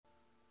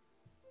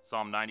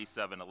Psalm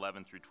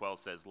 97:11 through 12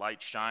 says,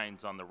 "Light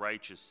shines on the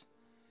righteous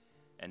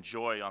and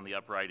joy on the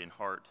upright in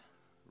heart.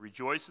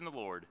 Rejoice in the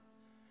Lord,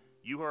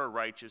 you who are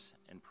righteous,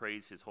 and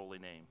praise his holy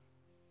name."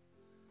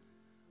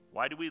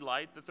 Why do we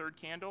light the third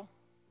candle?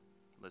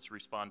 Let's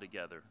respond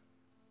together.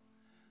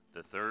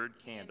 The third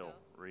candle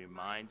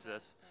reminds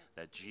us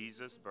that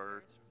Jesus'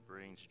 birth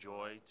brings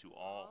joy to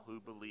all who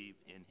believe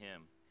in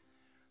him.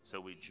 So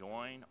we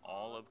join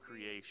all of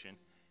creation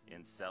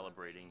in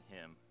celebrating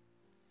him.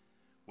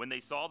 When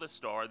they saw the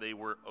star, they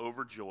were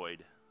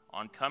overjoyed.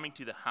 On coming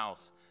to the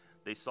house,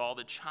 they saw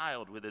the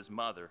child with his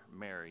mother,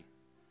 Mary,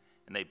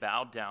 and they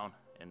bowed down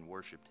and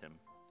worshiped him.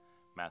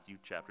 Matthew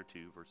chapter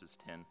 2, verses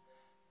 10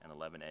 and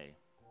 11a.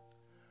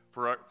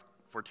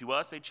 For to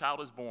us a child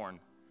is born,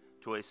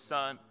 to a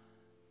son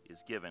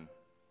is given,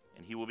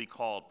 and he will be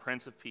called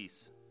Prince of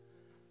Peace.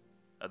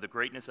 Of the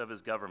greatness of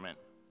his government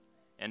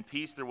and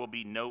peace there will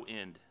be no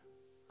end.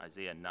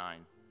 Isaiah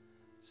 9,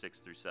 6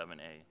 through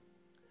 7a.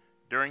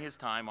 During his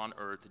time on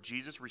earth,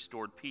 Jesus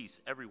restored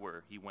peace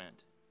everywhere he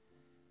went.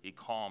 He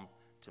calmed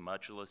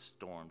tumultuous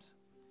storms.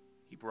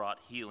 He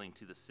brought healing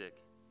to the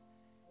sick.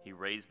 He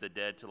raised the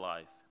dead to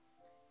life.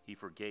 He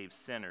forgave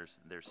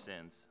sinners their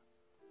sins.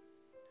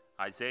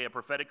 Isaiah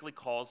prophetically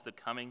calls the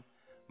coming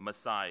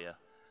Messiah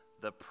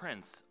the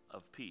Prince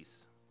of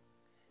Peace.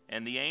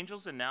 And the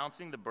angels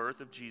announcing the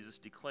birth of Jesus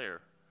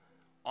declare,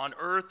 "On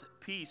earth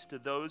peace to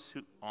those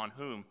on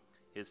whom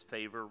his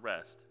favor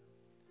rests."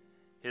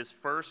 His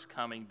first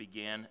coming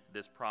began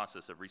this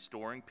process of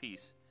restoring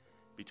peace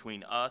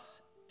between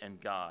us and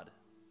God.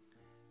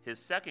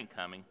 His second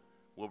coming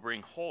will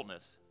bring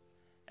wholeness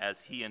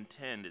as he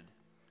intended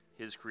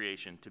his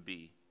creation to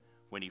be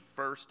when he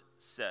first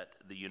set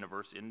the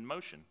universe in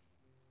motion.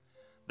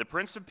 The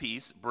Prince of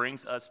Peace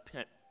brings us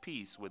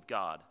peace with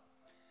God,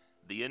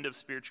 the end of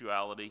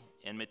spirituality,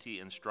 enmity,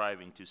 and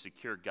striving to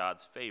secure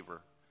God's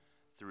favor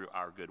through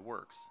our good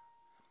works,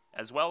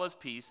 as well as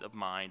peace of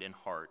mind and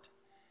heart,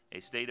 a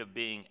state of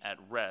being at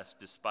rest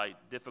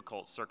despite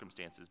difficult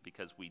circumstances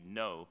because we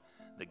know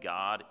that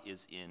God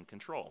is in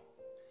control.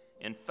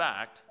 In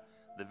fact,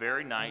 the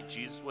very night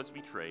Jesus was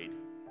betrayed,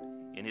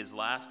 in his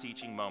last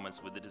teaching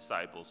moments with the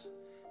disciples,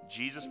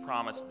 Jesus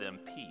promised them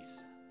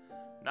peace,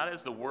 not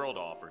as the world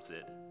offers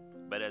it,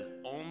 but as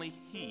only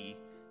he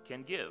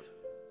can give.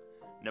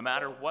 No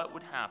matter what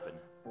would happen,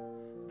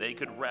 they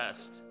could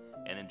rest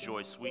and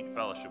enjoy sweet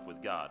fellowship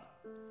with God,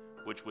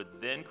 which would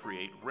then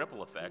create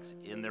ripple effects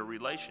in their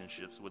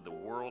relationships with the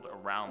world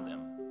around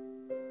them.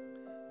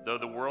 Though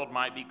the world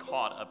might be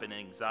caught up in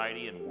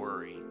anxiety and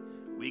worry,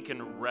 we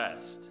can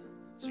rest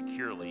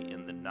securely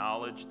in the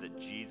knowledge that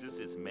Jesus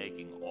is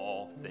making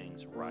all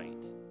things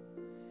right.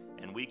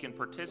 And we can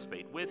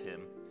participate with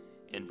him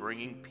in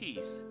bringing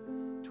peace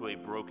to a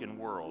broken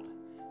world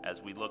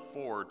as we look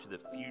forward to the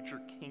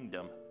future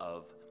kingdom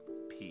of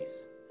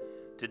peace.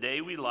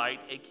 Today we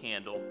light a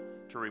candle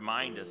to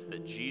remind us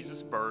that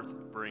Jesus' birth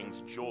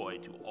brings joy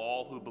to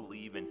all who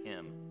believe in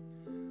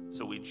him.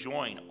 So we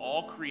join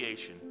all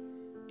creation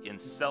in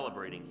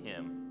celebrating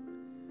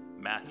him.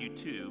 Matthew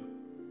 2,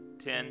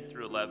 10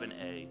 through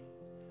 11a.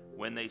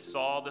 When they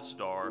saw the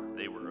star,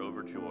 they were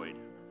overjoyed.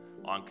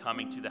 On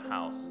coming to the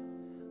house,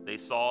 they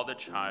saw the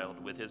child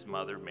with his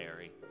mother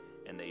Mary,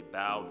 and they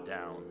bowed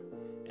down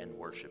and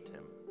worshiped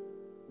him.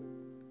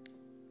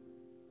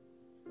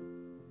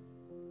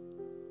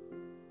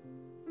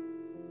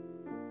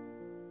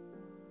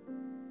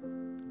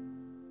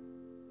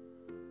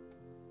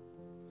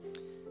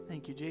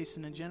 Thank you,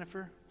 Jason and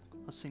Jennifer.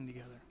 Let's sing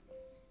together.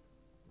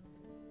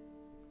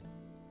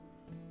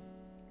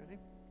 Ready?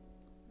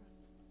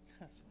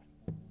 That's fine.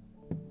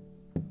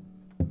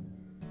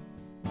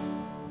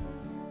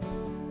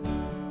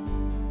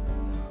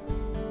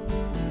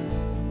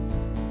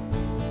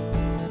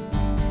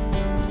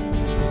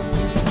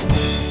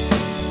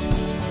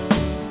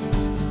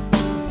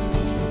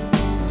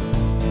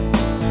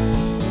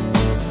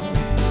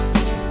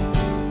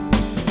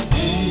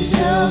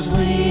 Angels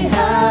we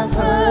have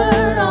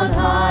heard on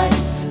high,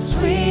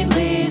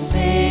 sweetly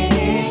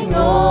singing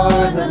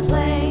o'er the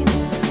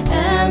plains,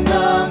 and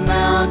the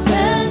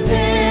mountains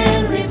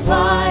in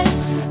reply,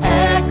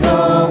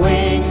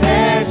 echoing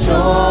their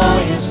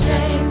joyous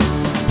strains.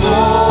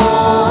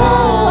 Gloria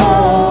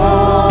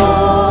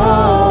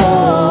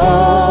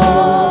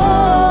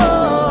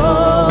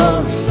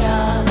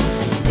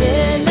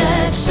in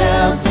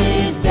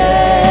excelsis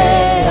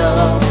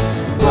Deo.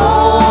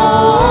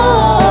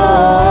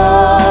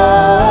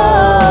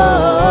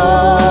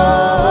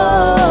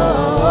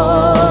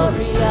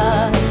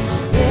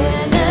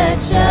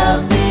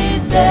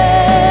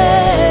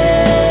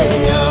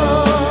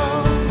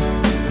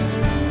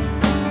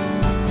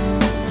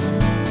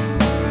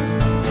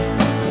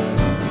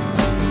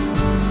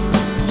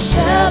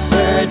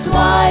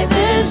 Why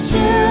this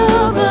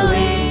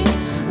jubilee?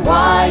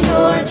 Why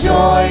your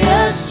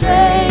joyous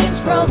strains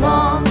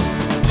prolong?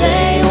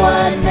 Say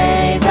what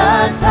may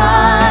the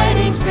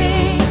tidings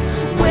be,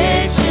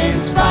 which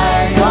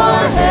inspire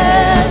your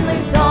heavenly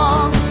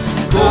song.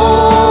 Gloria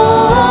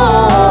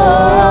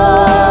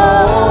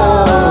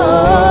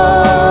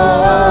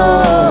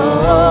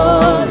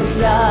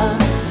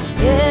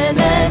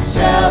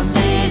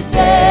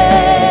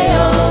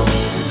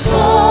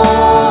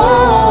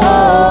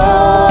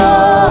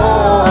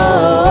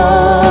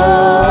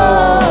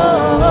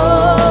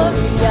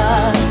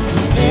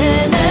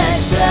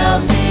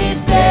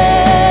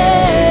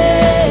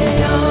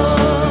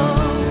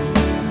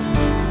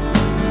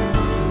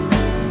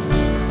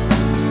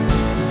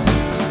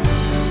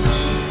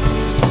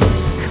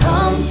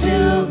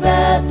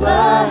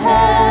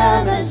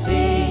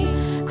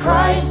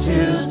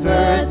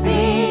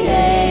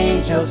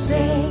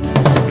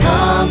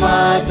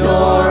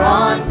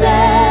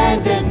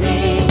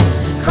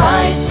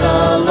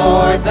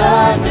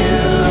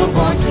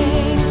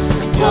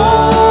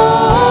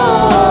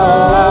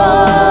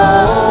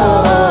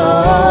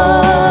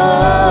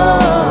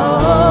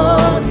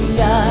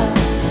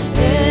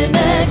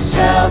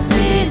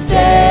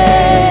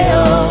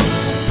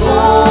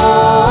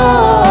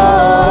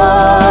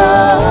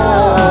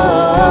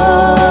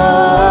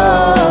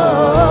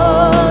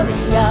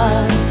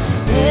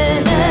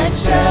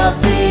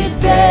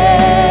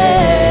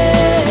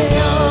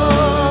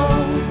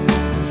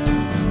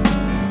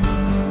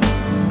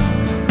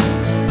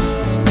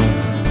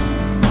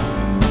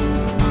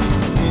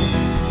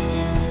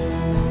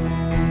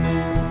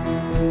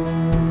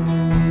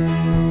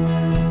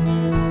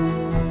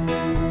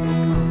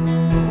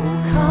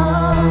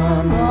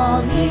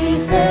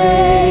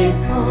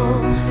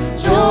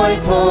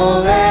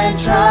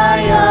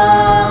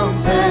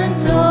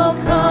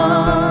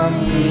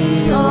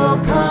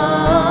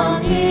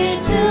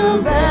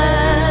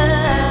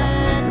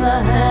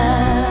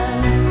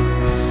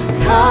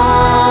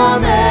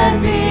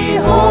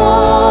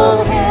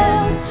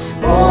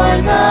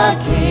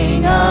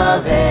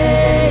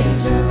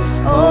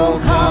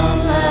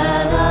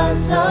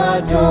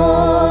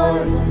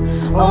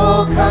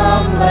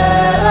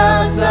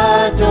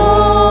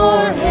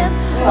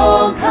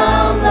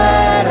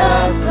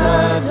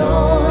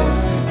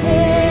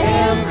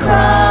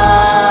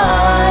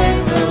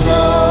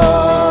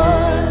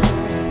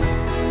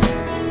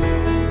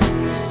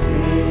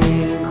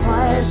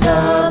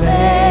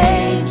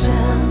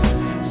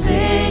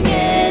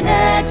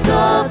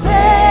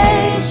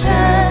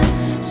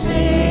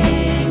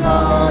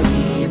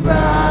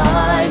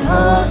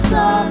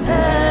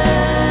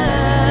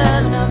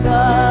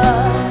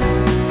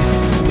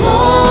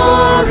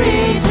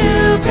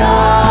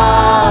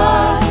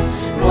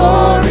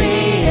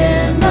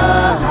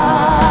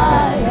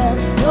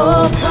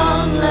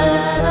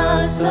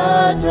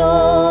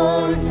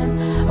adore him.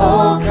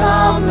 Oh,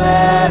 come,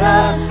 let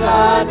us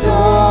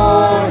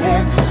adore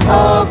him.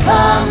 Oh,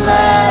 come,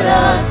 let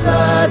us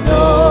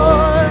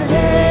adore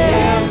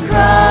him,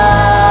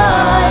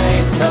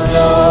 Christ the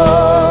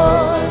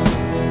Lord.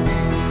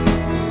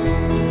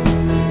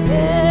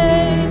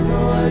 Hey,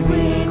 Lord,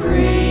 we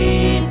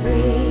greet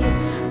thee,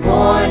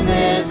 born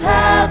this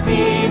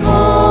happy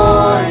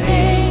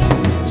morning.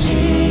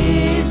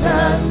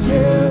 Jesus, to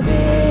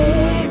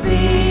thee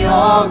be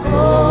all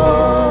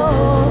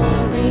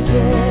glory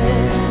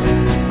give.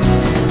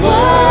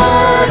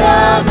 Word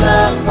of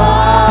the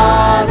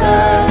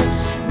Father,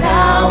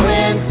 now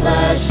in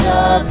flesh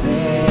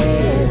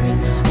appearing.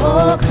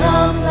 Oh,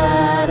 come,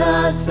 let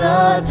us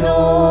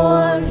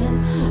adore him.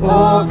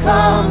 Oh,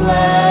 come,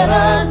 let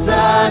us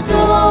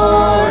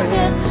adore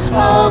him.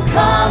 Oh,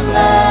 come,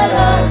 let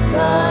us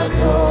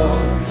adore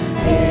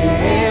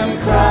him,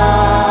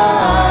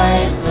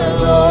 Christ the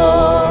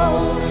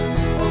Lord.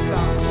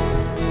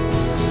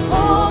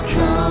 Oh,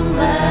 come,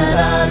 let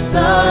us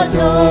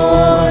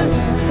adore him.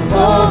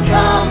 Oh,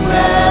 come,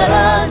 let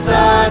us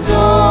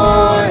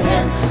adore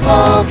him.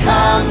 Oh,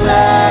 come,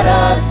 let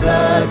us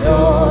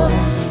adore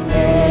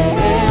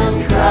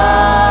him,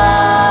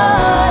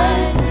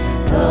 Christ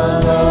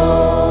the Lord.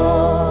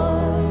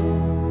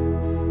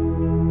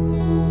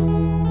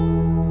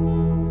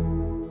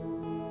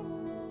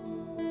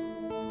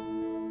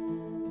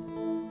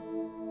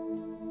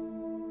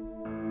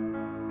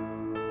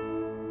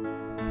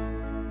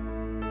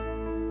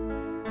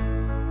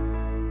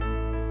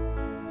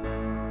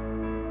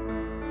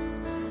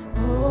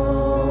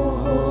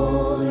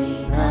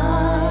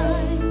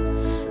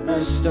 The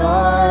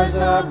stars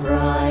are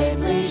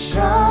brightly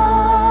shining.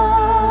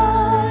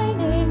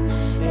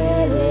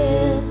 It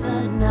is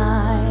the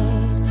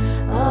night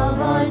of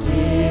our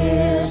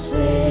dear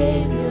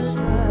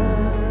Savior's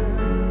birth.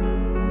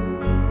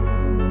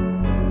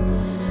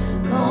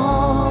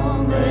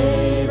 Long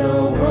lay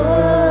the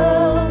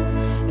world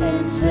in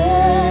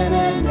sin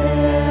and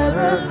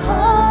error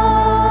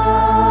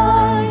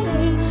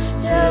pining,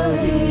 till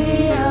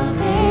he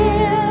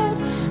appeared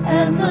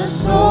and the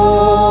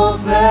soul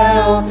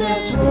felt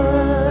its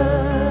worth.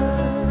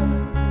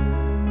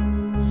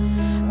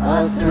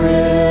 A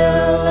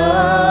thrill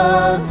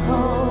of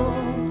hope,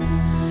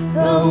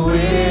 the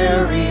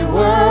weary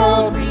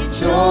world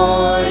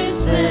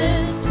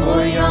rejoices,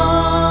 for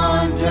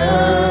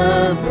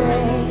yonder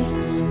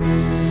breaks a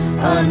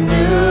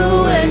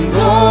new and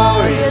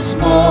glorious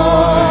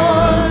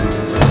morn.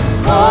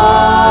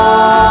 Fall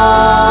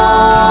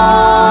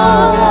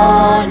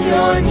on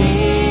your knees,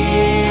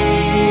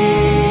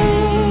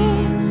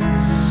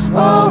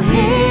 oh,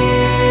 hear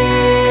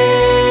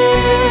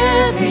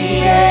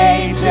the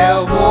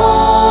angel voices,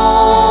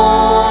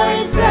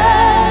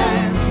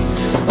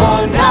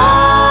 oh, night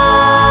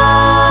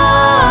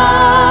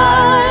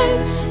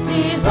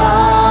divine,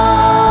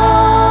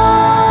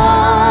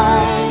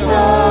 oh,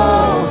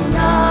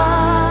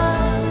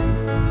 night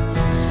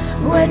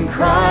when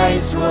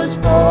Christ was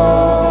born,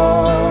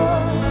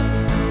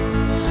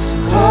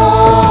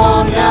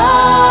 oh,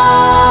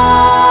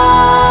 night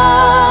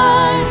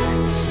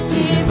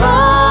divine,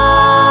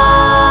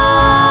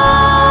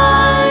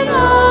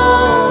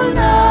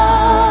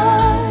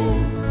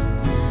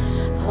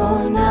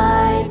 oh,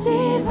 night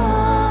divine.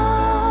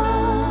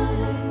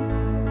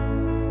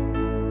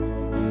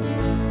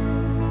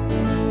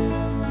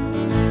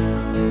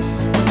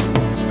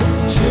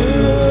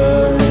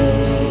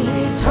 Truly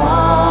he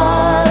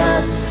taught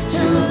us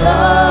to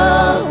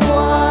love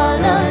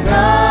one another.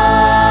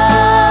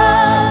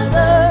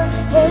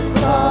 His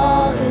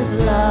law is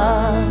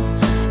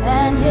love,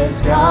 and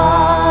his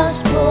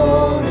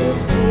gospel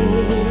is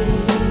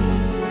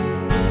peace.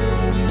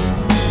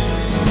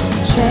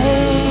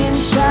 Chains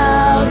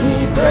shall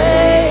he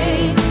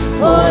break,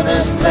 for the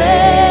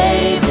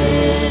slave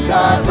is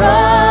our brother,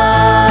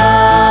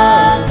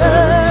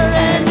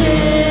 and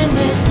in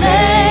his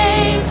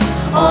name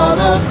all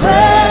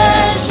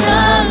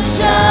oppression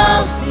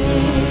shall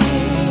cease.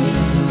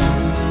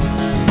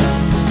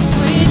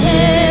 Sweet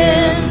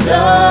hymns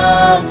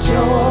of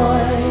joy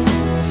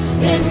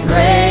in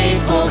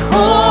grateful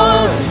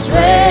chorus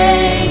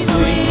raise,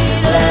 we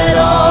let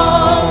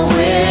all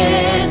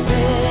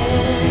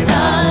within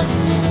us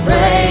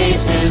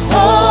praise his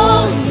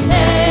holy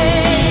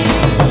name.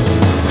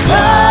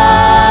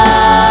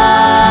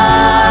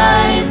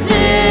 Christ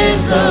is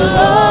the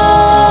Lord,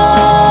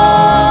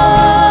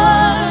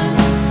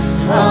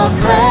 oh,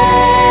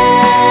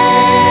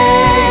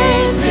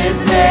 praise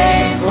his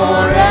name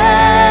forever.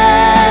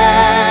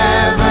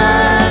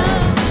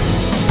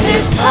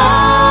 His power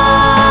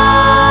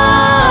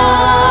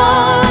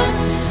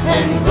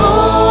and glory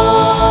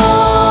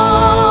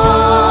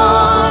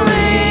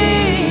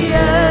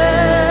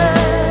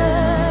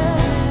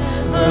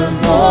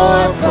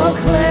evermore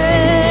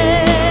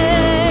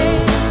proclaim.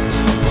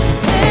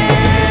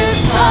 His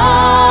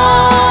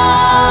power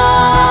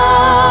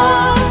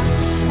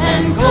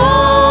and glory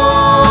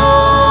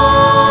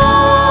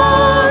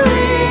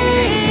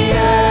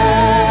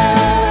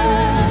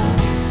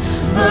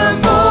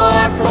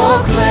evermore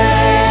proclaim.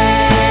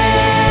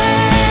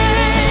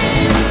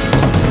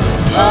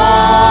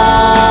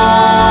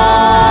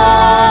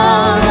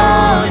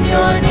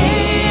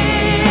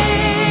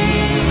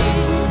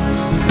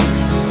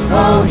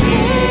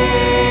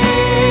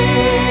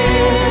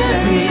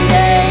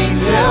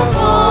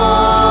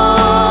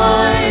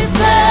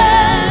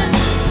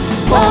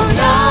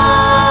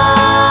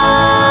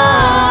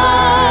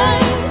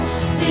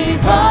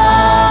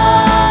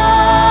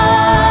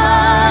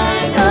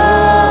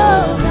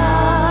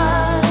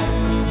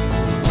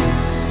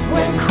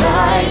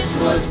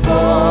 Christ was born.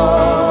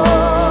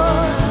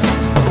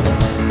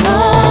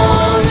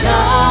 Oh,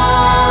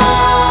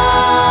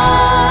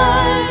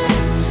 night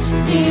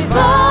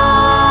divine,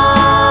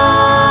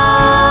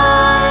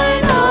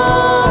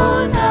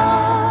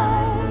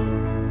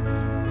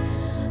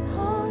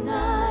 oh,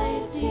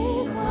 night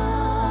divine.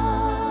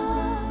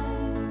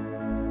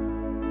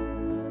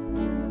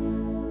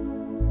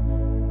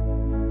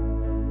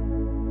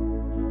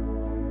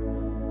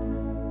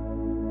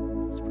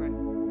 Let's pray.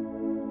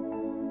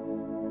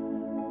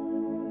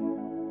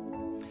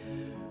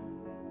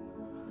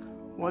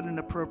 What an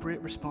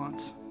appropriate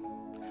response.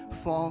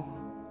 Fall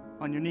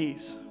on your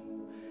knees.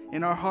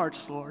 In our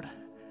hearts, Lord,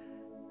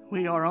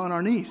 we are on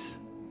our knees.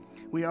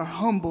 We are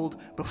humbled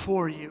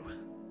before you,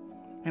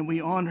 and we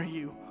honor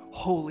you,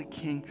 holy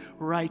King,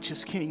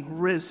 righteous King,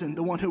 risen,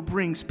 the one who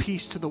brings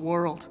peace to the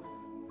world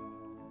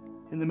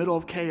in the middle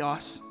of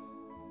chaos.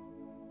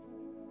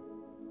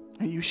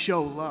 And you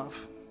show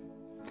love.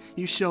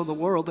 You show the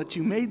world that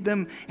you made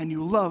them and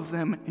you love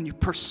them and you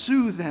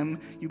pursue them.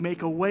 You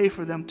make a way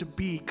for them to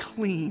be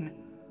clean.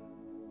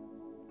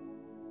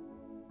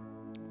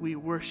 We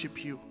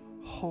worship you,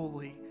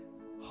 holy,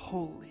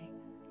 holy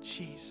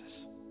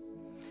Jesus.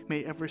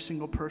 May every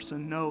single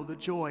person know the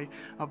joy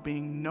of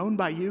being known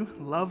by you,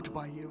 loved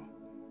by you.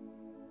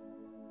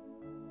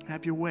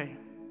 Have your way.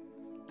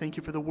 Thank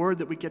you for the word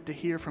that we get to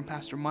hear from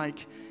Pastor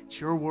Mike. It's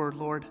your word,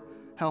 Lord.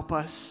 Help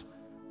us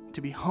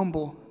to be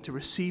humble, to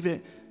receive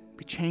it,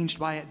 be changed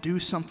by it, do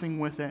something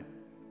with it.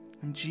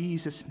 In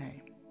Jesus'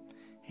 name,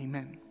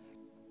 amen.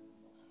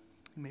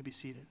 You may be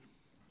seated.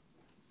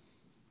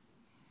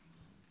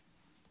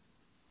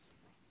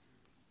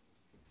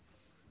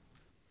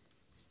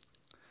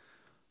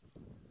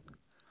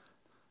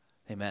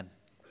 Amen.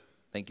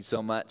 Thank you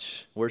so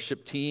much,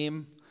 worship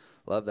team.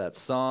 Love that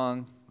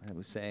song that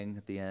we sang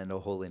at the end, "O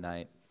Holy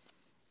Night."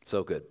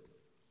 So good.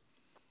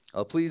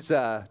 Oh, please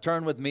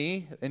turn with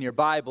me in your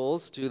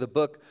Bibles to the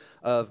book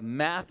of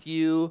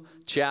Matthew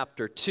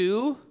chapter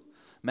 2.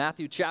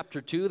 Matthew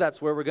chapter 2,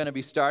 that's where we're going to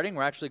be starting.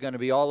 We're actually going to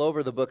be all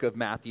over the book of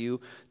Matthew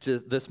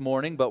this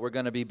morning, but we're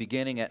going to be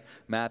beginning at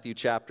Matthew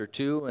chapter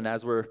 2. And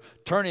as we're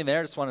turning there,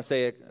 I just want to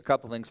say a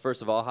couple things.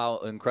 First of all, how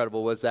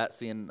incredible was that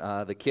seeing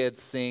the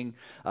kids sing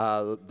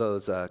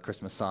those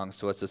Christmas songs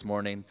to us this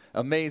morning?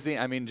 Amazing.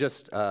 I mean,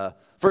 just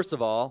first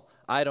of all,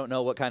 I don't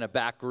know what kind of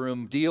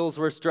backroom deals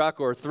were struck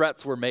or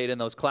threats were made in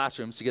those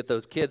classrooms to get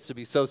those kids to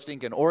be so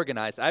stinking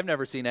organized. I've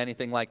never seen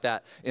anything like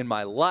that in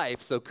my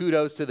life. So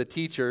kudos to the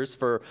teachers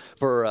for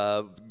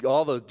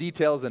all those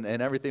details and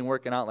everything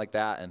working out like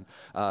that. And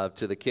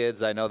to the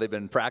kids, I know they've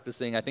been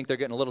practicing. I think they're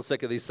getting a little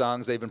sick of these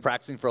songs. They've been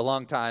practicing for a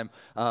long time.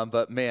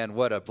 But man,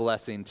 what a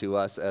blessing to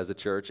us as a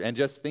church. And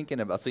just thinking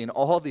about seeing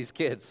all these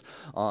kids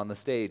on the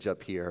stage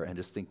up here and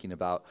just thinking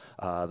about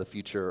the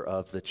future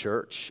of the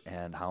church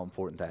and how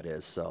important that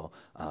is. So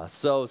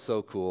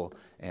cool,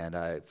 and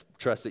I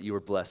trust that you were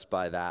blessed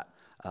by that,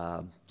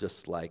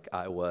 just like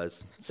I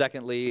was.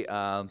 Secondly,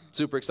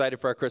 super excited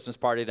for our Christmas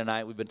party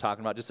tonight. We've been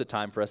talking about just a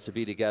time for us to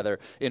be together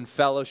in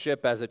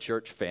fellowship as a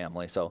church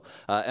family. So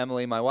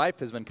Emily, my wife,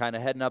 has been kind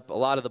of heading up a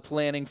lot of the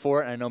planning for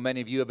it, and I know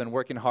many of you have been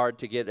working hard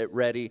to get it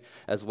ready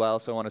as well.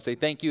 So I want to say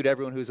thank you to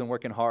everyone who's been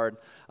working hard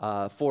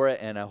for it,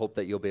 and I hope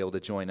that you'll be able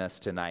to join us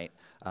tonight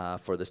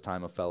for this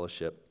time of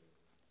fellowship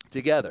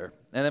together.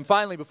 And then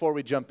finally, before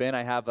we jump in,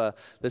 I have a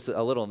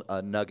little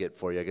nugget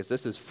for you. I guess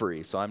this is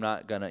free, so I'm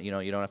not gonna, you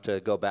don't have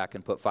to go back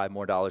and put $5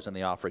 more in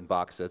the offering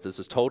box.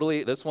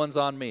 This one's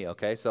on me,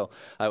 okay? So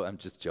I'm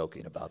just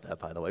joking about that,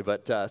 by the way.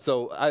 But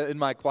in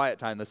my quiet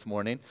time this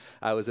morning,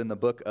 I was in the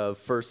book of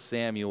 1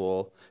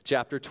 Samuel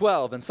chapter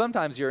 12, and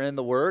sometimes you're in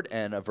the Word,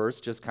 and a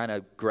verse just kind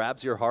of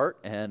grabs your heart,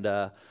 and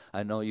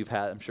I know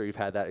I'm sure you've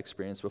had that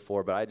experience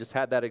before, but I just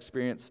had that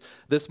experience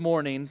this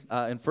morning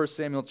in 1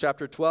 Samuel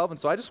chapter 12, and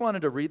so I just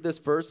wanted to read this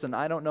verse, and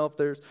I don't know if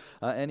there's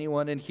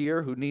anyone in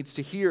here who needs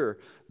to hear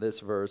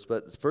this verse,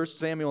 but 1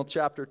 Samuel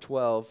chapter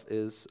 12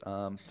 is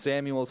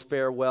Samuel's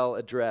farewell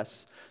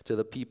address to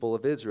the people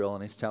of Israel,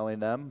 and he's telling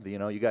them,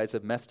 you guys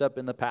have messed up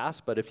in the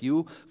past, but if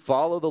you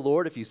follow the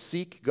Lord, if you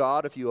seek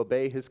God, if you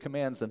obey his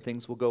commands, then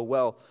things will go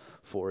well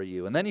for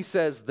you. And then he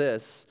says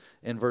this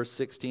in verse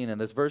 16, and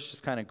this verse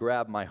just kind of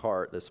grabbed my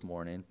heart this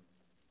morning.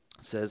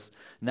 It says,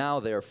 "Now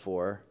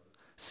therefore,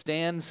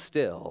 stand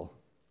still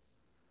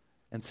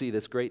and see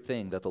this great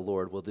thing that the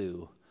Lord will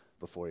do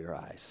before your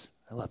eyes."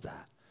 I love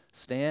that.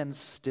 Stand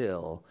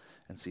still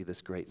and see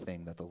this great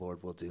thing that the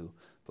Lord will do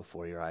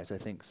before your eyes. I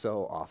think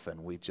so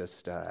often we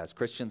just, as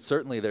Christians,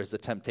 certainly there's the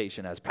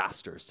temptation as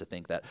pastors to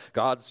think that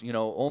God is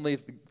only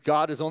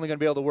going to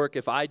be able to work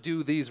if I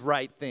do these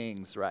right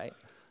things, right?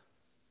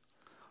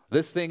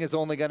 This thing is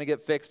only going to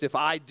get fixed if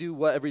I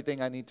do everything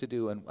I need to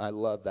do. And I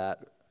love that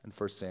in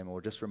 1 Samuel.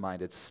 We're just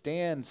reminded,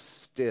 stand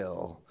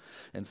still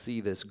and see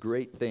this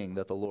great thing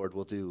that the Lord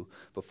will do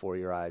before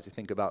your eyes. You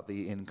think about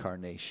the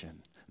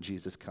incarnation,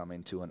 Jesus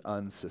coming to an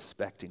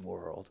unsuspecting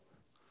world.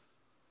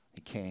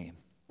 He came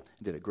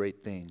did a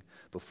great thing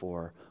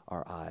before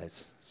our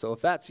eyes. So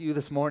if that's you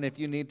this morning, if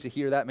you need to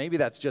hear that, maybe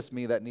that's just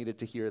me that needed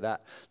to hear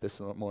that this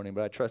morning,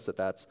 but I trust that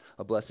that's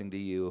a blessing to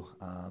you.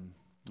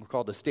 We're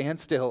called to stand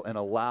still and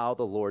allow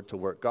the Lord to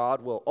work.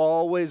 God will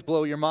always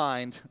blow your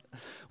mind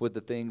with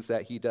the things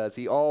that he does.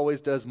 He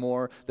always does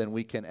more than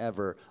we can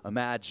ever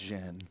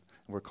imagine.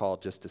 We're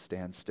called just to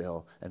stand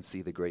still and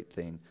see the great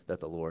thing that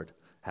the Lord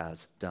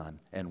has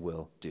done and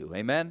will do.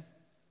 Amen?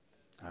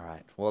 All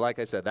right. Well, like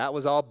I said, that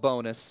was all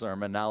bonus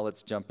sermon. Now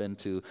let's jump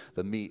into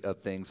the meat of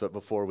things. But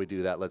before we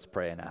do that, let's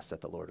pray and ask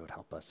that the Lord would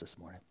help us this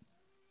morning.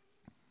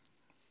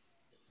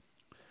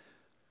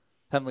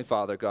 Heavenly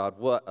Father, God,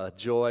 what a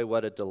joy,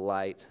 what a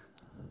delight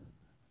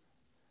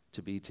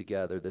to be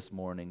together this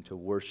morning to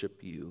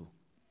worship you.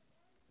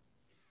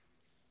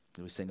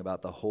 We sing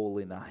about the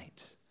holy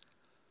night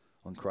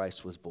when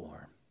Christ was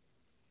born.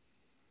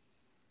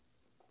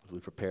 As we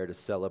prepare to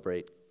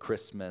celebrate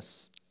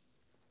Christmas,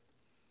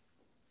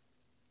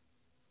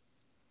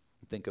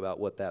 think about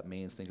what that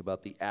means. Think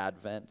about the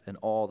Advent and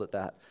all that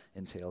that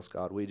entails,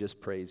 God. We just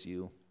praise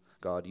you.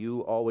 God,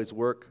 you always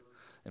work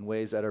in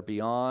ways that are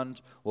beyond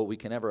what we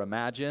can ever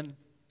imagine.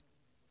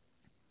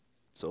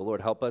 So,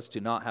 Lord, help us to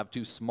not have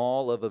too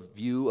small of a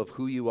view of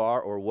who you are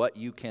or what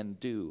you can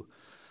do.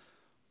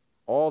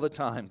 All the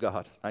time,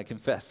 God, I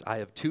confess, I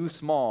have too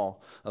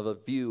small of a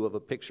view of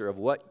a picture of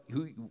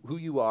who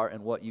you are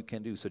and what you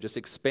can do. So just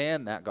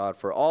expand that, God,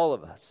 for all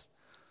of us.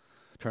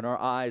 Turn our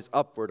eyes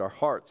upward, our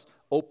hearts,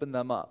 open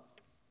them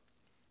up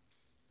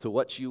to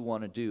what you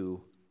want to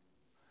do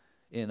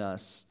in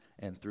us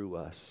and through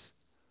us,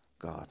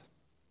 God.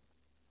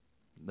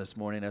 This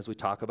morning, as we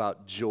talk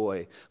about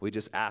joy, we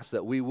just ask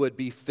that we would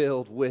be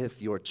filled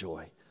with your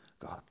joy,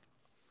 God.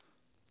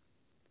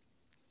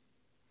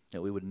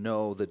 That we would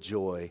know the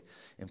joy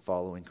in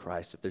following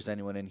Christ. If there's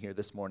anyone in here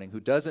this morning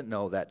who doesn't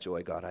know that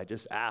joy, God, I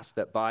just ask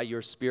that by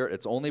your Spirit,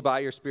 it's only by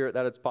your Spirit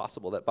that it's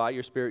possible, that by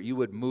your Spirit you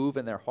would move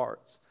in their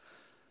hearts.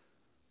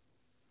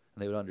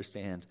 And they would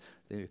understand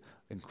the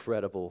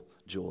incredible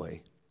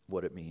joy,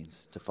 what it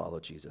means to follow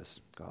Jesus.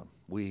 God,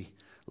 we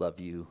love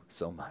you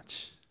so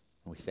much.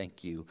 We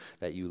thank you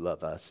that you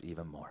love us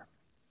even more.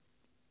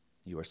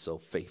 You are so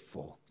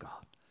faithful,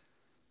 God.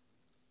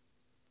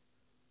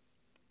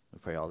 We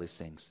pray all these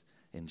things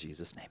in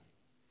Jesus' name.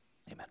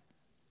 Amen.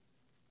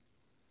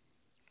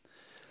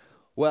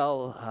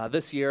 Well,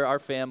 this year, our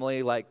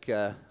family, like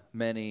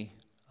many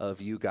of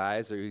you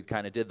guys, we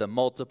kind of did the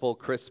multiple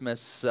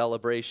Christmas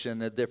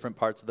celebration at different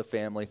parts of the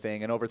family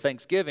thing. And over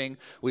Thanksgiving,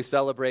 we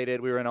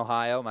were in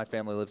Ohio. My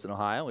family lives in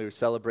Ohio. We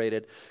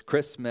celebrated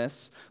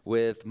Christmas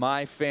with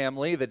my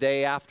family the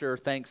day after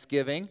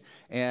Thanksgiving.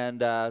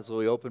 And so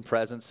we opened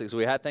presents. So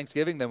we had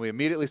Thanksgiving, then we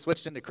immediately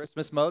switched into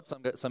Christmas mode.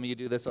 Some of you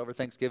do this over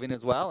Thanksgiving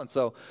as well. And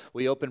so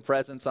we opened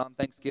presents on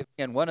Thanksgiving.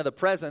 And one of the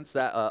presents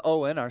that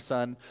Owen, our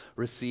son,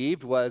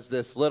 received was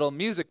this little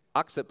music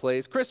box that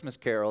plays Christmas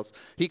carols.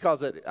 He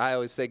calls it, I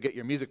always say, get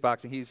your music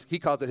box, and he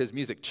calls it his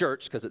music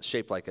church because it's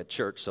shaped like a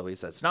church. So he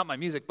says, it's not my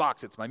music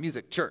box, it's my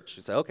music church.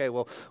 You say, okay,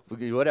 well,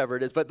 whatever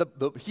it is. But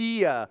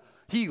he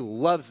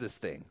loves this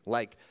thing.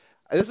 Like,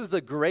 this is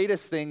the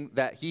greatest thing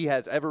that he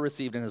has ever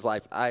received in his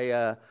life.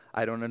 I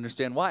don't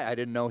understand why. I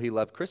didn't know he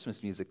loved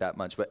Christmas music that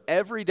much. But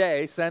every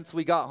day since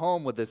we got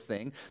home with this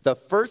thing, the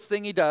first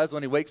thing he does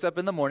when he wakes up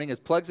in the morning is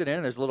plugs it in.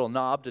 And there's a little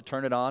knob to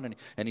turn it on.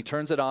 And he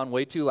turns it on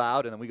way too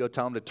loud. And then we go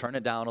tell him to turn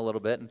it down a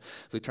little bit. And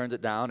so he turns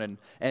it down.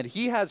 And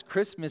he has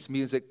Christmas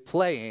music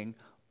playing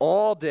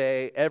all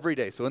day, every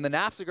day. So in the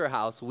Nafziger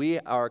house, we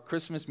are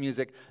Christmas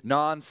music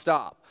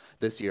nonstop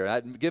this year.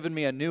 That's given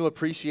me a new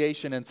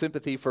appreciation and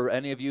sympathy for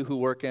any of you who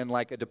work in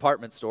like a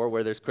department store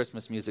where there's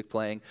Christmas music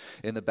playing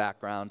in the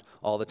background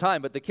all the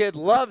time. But the kid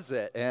loves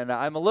it, and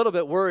I'm a little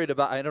bit worried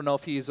about, I don't know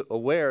if he's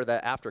aware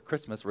that after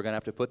Christmas we're going to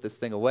have to put this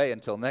thing away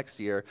until next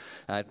year.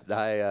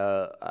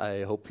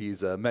 I hope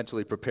he's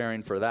mentally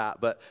preparing for that.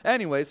 But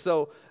anyway,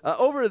 so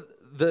over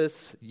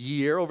this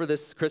year, over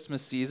this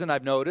Christmas season,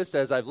 I've noticed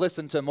as I've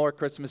listened to more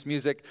Christmas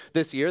music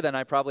this year than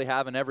I probably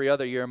have in every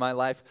other year of my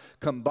life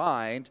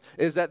combined,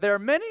 is that there are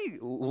many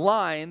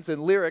lines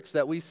and lyrics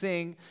that we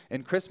sing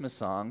in Christmas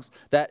songs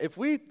that, if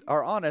we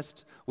are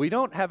honest, we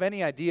don't have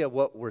any idea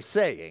what we're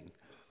saying.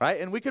 Right?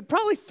 And we could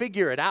probably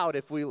figure it out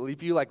if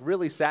you like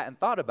really sat and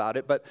thought about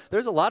it, but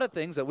there's a lot of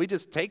things that we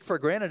just take for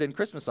granted in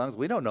Christmas songs.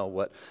 We don't know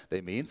what they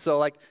mean. So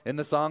like in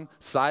the song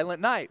Silent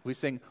Night, we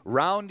sing,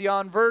 round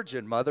yon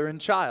virgin, mother and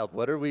child.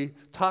 What are we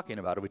talking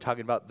about? Are we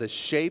talking about the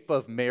shape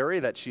of Mary,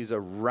 that she's a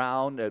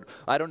round,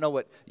 I don't know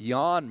what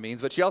yon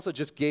means, but she also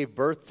just gave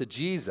birth to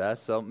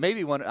Jesus. So maybe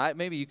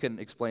you can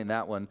explain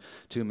that one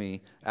to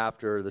me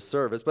after the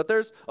service. But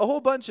there's a whole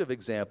bunch of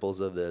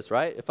examples of this,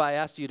 right? If I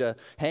asked you to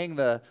hang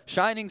the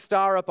shining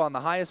star up on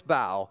the highest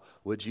bough,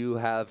 would you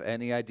have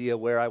any idea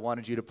where I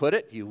wanted you to put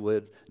it? You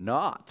would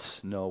not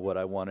know what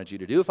I wanted you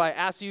to do. If I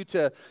asked you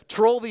to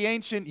troll the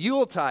ancient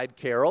Yuletide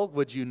carol,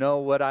 would you know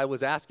what I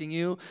was asking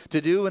you to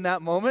do in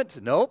that moment?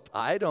 Nope,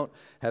 I don't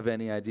have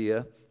any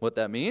idea what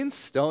that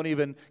means. Don't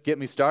even get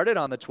me started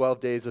on the 12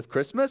 Days of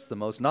Christmas, the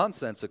most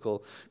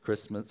nonsensical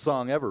Christmas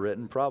song ever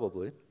written,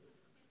 probably.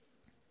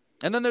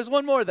 And then there's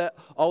one more that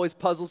always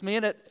puzzles me,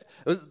 and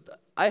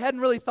I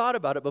hadn't really thought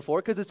about it before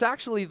because it's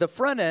actually the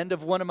front end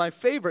of one of my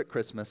favorite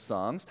Christmas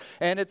songs,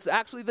 and it's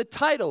actually the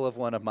title of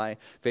one of my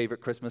favorite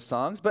Christmas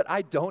songs, but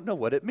I don't know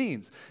what it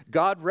means.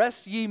 God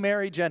rest ye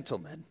merry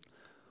gentlemen.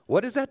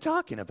 What is that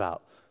talking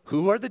about?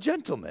 Who are the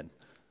gentlemen?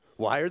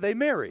 Why are they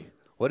merry?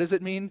 What does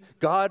it mean,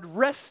 God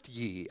rest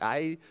ye?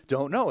 I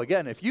don't know.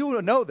 Again, if you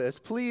know this,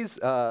 please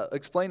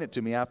explain it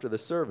to me after the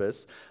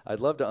service. I'd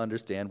love to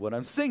understand what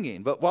I'm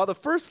singing. But while the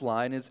first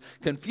line is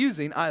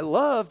confusing, I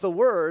love the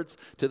words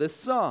to this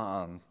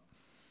song.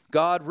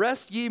 God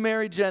rest ye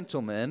merry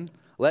gentlemen,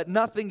 let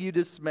nothing you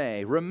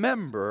dismay.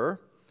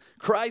 Remember,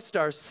 Christ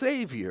our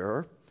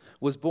Savior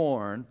was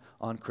born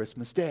on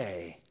Christmas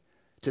Day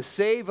to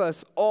save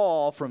us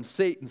all from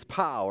Satan's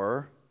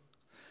power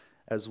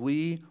as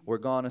we were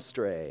gone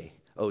astray.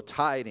 Oh,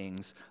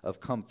 tidings of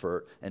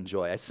comfort and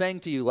joy. I sang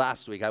to you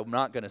last week. I'm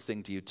not going to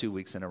sing to you 2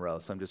 weeks in a row,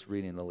 so I'm just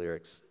reading the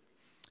lyrics.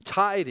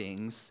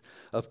 Tidings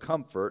of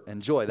comfort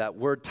and joy. That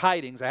word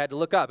tidings, I had to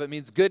look up. It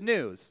means good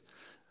news.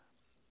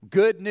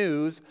 Good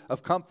news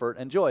of comfort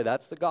and joy.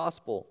 That's the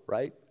gospel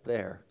right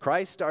there.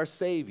 Christ our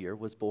Savior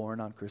was born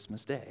on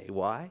Christmas Day.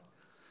 Why?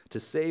 To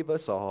save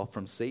us all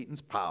from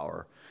Satan's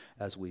power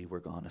as we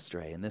were gone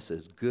astray. And this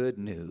is good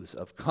news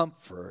of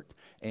comfort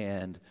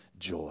and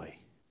joy.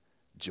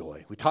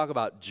 Joy. We talk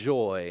about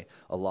joy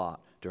a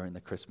lot during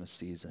the Christmas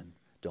season,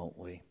 don't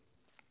we?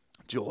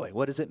 Joy.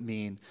 What does it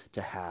mean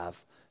to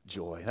have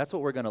joy? That's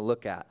what we're going to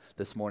look at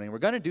this morning. We're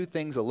going to do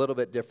things a little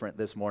bit different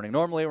this morning.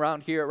 Normally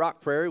around here at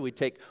Rock Prairie, we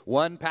take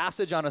one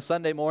passage on a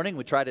Sunday morning.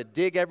 We try to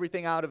dig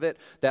everything out of it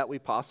that we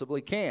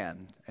possibly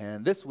can.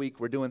 And this week,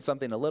 we're doing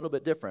something a little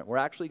bit different. We're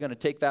actually going to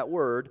take that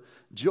word,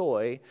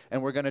 joy,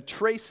 and we're going to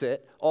trace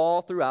it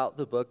all throughout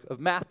the book of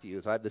Matthew.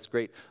 So I have this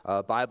great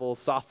Bible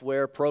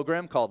software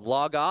program called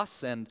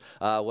Logos, and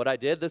what I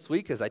did this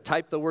week is I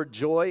typed the word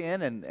joy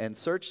in and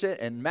searched it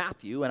in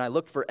Matthew, and I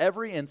looked for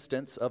every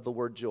instance of the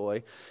word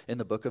joy in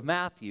the book of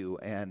Matthew.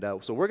 And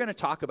so we're going to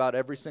talk about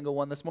every single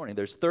one this morning.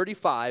 There's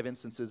 35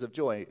 instances of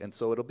joy, and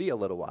so it'll be a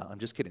little while. I'm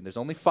just kidding. There's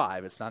only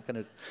 5. It's not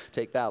going to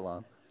take that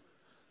long.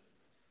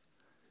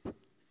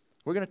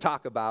 We're going to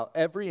talk about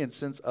every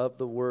instance of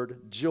the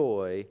word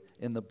joy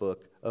in the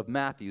book of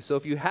Matthew. So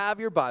if you have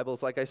your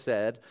Bibles, like I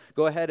said,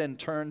 go ahead and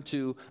turn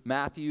to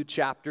Matthew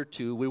chapter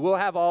 2. We will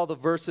have all the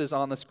verses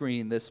on the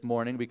screen this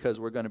morning because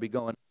we're going to be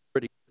going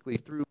pretty quickly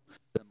through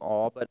them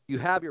all. But if you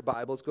have your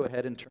Bibles, go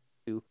ahead and turn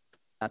to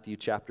Matthew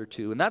chapter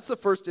 2. And that's the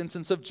first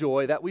instance of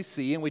joy that we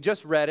see, and we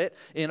just read it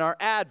in our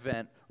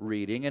Advent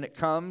reading, and it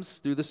comes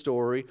through the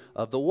story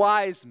of the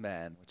wise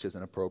men, which is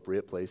an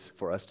appropriate place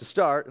for us to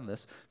start in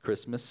this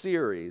Christmas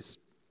series.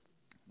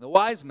 The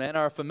wise men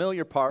are a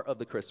familiar part of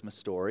the Christmas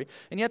story,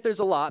 and yet there's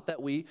a lot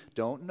that we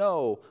don't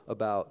know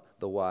about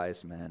the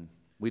wise men.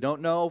 We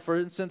don't know, for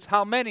instance,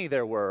 how many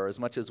there were, as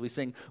much as we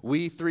sing,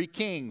 "We Three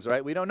Kings,"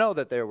 right? We don't know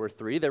that there were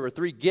 3. There were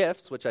 3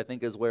 gifts, which I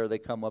think is where they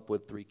come up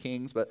with 3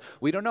 kings, but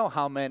we don't know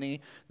how many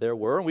there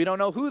were. We don't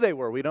know who they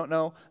were. We don't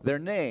know their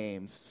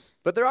names.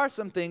 But there are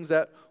some things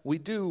that we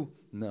do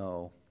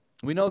know.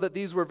 We know that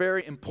these were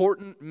very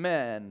important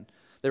men.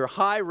 They were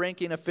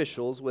high-ranking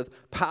officials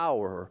with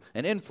power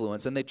and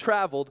influence, and they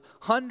traveled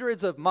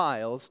hundreds of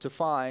miles to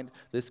find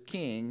this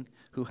king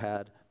who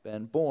had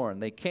been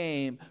born. They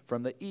came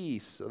from the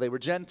east. So they were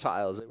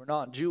Gentiles. They were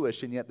not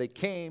Jewish, and yet they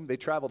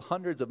traveled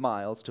hundreds of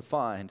miles to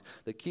find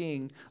the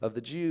king of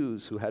the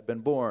Jews who had been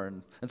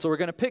born. And so we're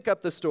going to pick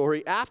up the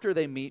story after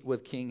they meet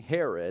with King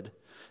Herod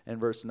in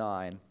verse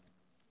 9.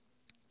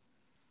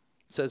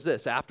 It says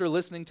this, "After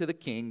listening to the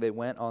king, they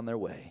went on their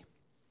way.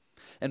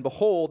 And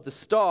behold, the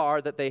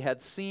star that they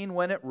had seen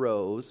when it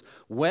rose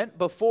went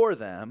before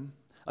them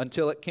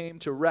until it came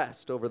to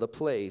rest over the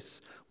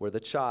place where the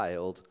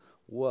child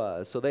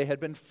was." So they had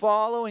been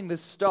following the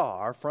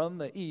star from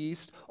the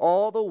east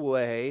all the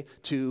way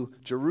to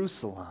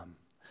Jerusalem.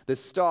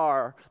 This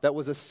star that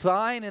was a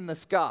sign in the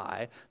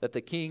sky that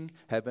the king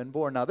had been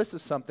born. Now, this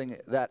is something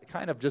that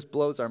kind of just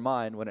blows our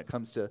mind when it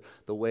comes to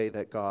the way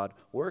that God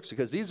works,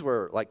 because these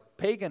were like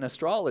pagan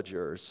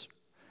astrologers,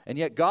 and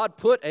yet God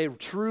put a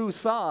true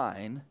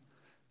sign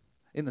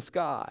in the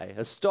sky,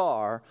 a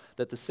star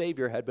that the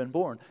Savior had been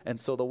born. And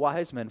so the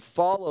wise men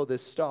follow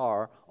this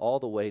star all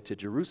the way to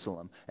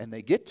Jerusalem. And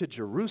they get to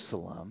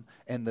Jerusalem,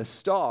 and the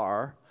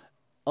star,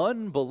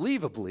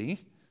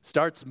 unbelievably,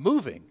 starts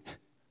moving.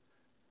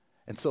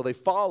 And so they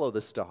follow the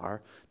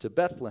star to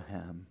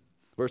Bethlehem.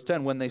 Verse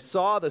 10, "When they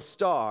saw the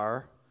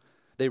star,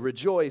 they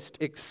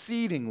rejoiced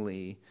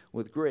exceedingly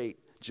with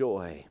great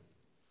joy.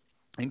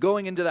 And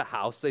going into the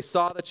house, they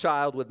saw the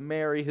child with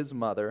Mary, his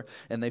mother,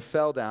 and they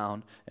fell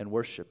down and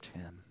worshipped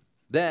him.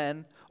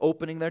 Then,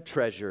 opening their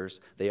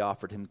treasures, they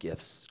offered him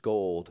gifts,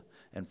 gold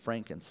and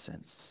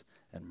frankincense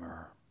and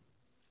myrrh."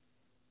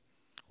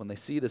 When they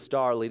see the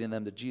star leading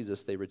them to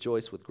Jesus, they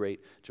rejoice with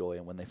great joy.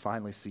 And when they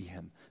finally see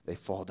him, they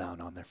fall down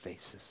on their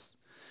faces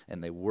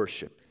and they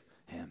worship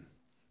him.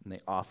 And they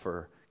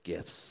offer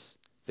gifts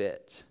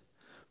fit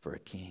for a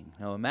king.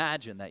 Now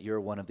imagine that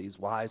you're one of these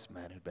wise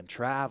men who'd been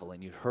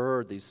traveling. You'd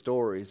heard these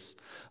stories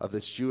of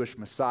this Jewish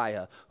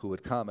Messiah who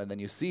would come, and then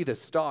you see this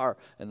star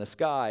in the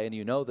sky, and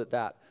you know that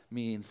that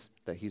means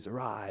that he's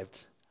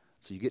arrived.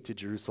 So you get to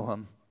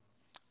Jerusalem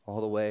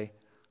all the way,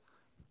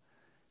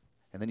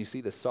 and then you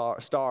see the star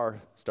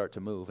start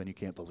to move, and you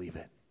can't believe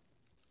it.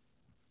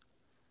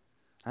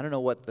 I don't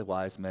know what the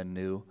wise men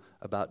knew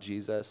about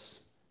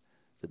Jesus.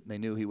 They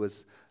knew he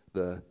was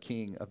the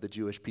king of the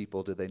Jewish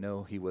people. Did they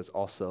know he was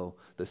also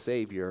the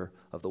savior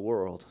of the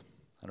world?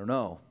 I don't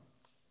know.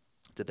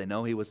 Did they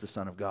know he was the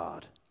Son of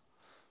God?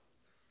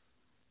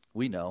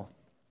 We know.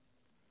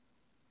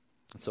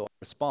 And so our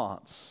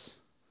response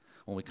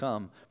when we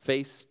come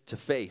face to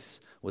face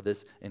with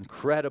this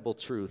incredible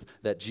truth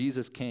that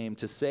Jesus came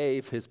to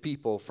save his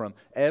people from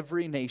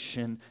every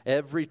nation,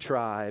 every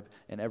tribe,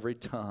 and every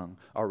tongue,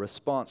 our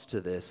response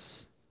to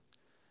this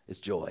is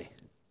joy.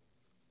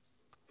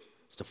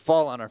 It's to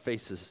fall on our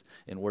faces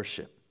in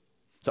worship,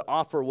 to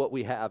offer what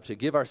we have, to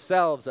give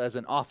ourselves as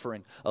an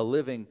offering, a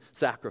living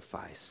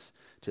sacrifice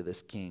to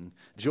this King.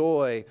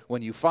 Joy,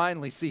 when you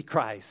finally see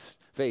Christ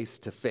face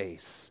to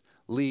face,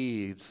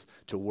 leads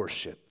to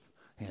worship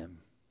him.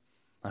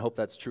 I hope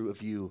that's true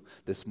of you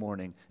this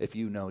morning. If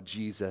you know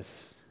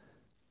Jesus,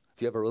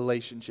 if you have a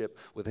relationship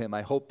with him,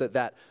 I hope that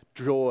that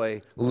joy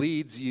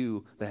leads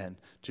you then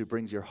to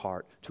bring your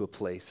heart to a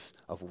place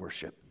of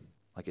worship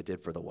like it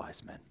did for the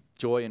wise men.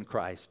 Joy in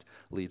Christ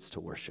leads to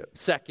worship.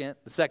 The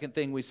second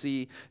thing we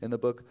see in the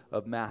book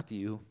of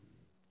Matthew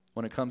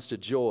when it comes to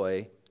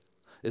joy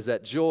is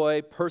that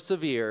joy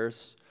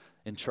perseveres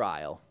in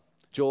trial.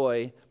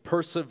 Joy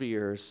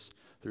perseveres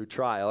through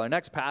trial. Our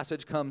next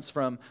passage comes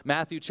from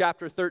Matthew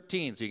chapter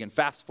 13. So you can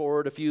fast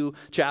forward a few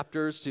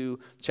chapters to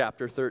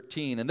chapter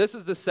 13. And this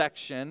is the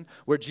section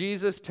where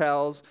Jesus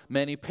tells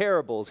many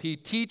parables. He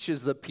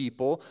teaches the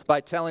people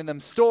by telling them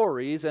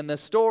stories, and the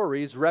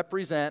stories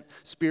represent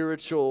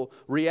spiritual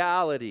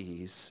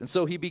realities. And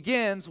so he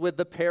begins with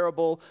the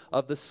parable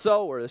of the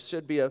sower. This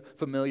should be a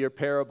familiar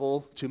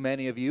parable to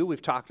many of you.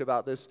 We've talked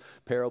about this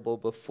parable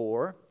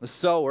before. The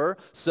sower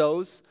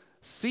sows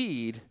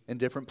seed in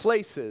different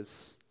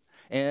places.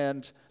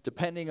 And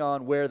depending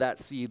on where that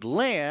seed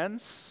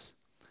lands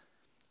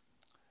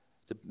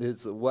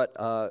is what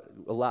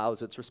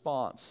allows its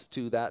response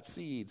to that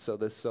seed. So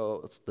the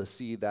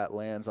seed that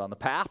lands on the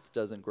path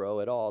doesn't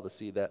grow at all. The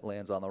seed that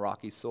lands on the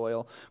rocky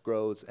soil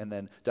grows and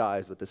then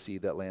dies, but the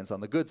seed that lands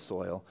on the good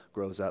soil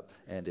grows up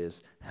and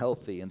is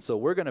healthy. And so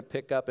we're going to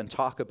pick up and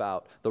talk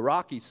about the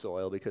rocky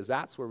soil because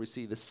that's where we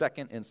see the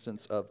second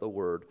instance of the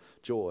word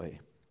joy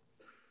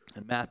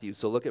in Matthew.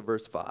 So look at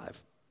verse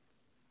 5.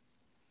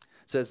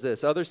 Says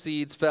this, other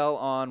seeds fell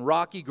on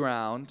rocky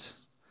ground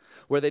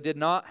where they did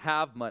not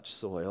have much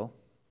soil,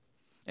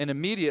 and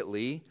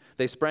immediately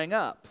they sprang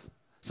up,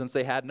 since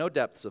they had no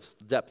depth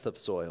of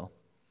soil.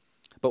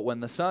 But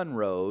when the sun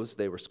rose,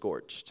 they were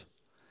scorched,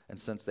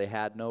 and since they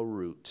had no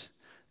root,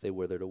 they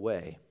withered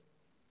away.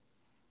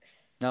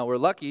 Now, we're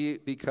lucky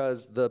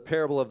because the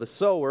parable of the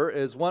sower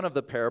is one of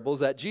the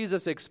parables that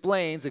Jesus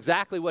explains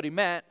exactly what he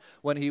meant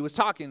when he was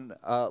talking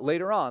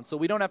later on. So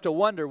we don't have to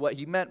wonder what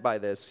he meant by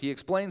this. He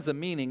explains the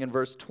meaning in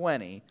verse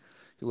 20.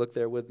 You look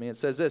there with me. It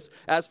says this,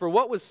 as for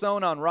what was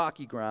sown on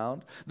rocky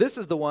ground, this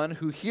is the one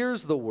who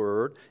hears the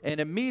word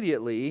and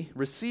immediately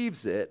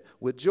receives it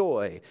with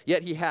joy.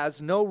 Yet he has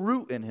no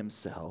root in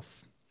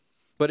himself,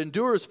 but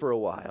endures for a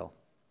while.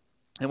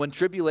 And when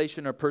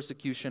tribulation or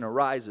persecution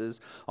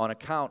arises on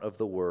account of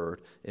the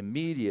word,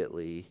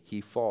 immediately he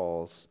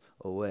falls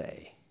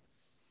away.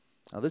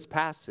 Now, this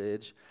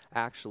passage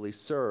actually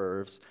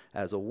serves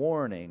as a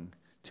warning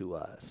to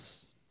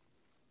us.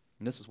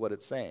 And this is what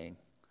it's saying.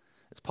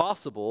 It's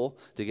possible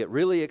to get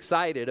really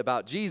excited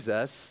about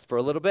Jesus for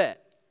a little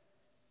bit.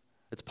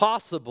 It's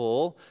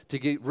possible to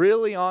get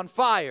really on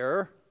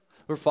fire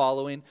for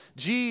following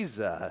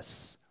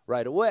Jesus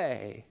right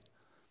away.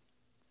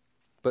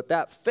 But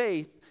that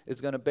faith is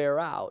going to bear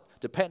out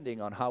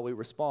depending on how we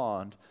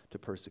respond to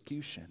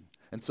persecution.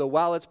 And so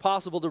while it's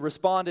possible to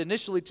respond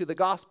initially to the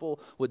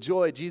gospel with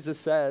joy, Jesus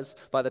says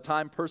by the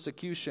time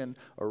persecution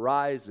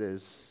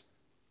arises,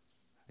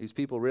 these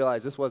people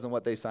realize this wasn't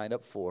what they signed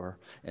up for,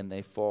 and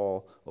they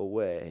fall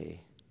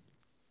away.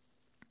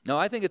 Now,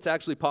 I think it's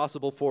actually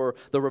possible for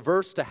the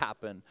reverse to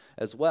happen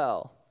as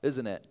well,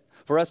 isn't it?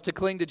 For us to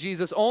cling to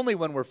Jesus only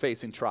when we're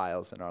facing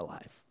trials in our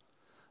life.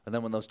 And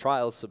then when those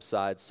trials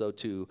subside, so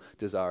too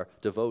does our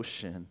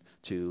devotion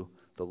to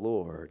the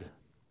Lord.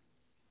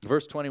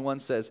 Verse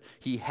 21 says,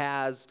 he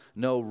has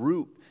no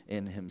root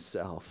in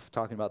himself.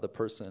 Talking about the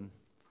person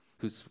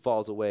who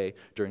falls away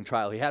during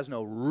trial. He has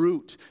no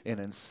root in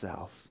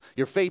himself.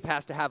 Your faith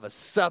has to have a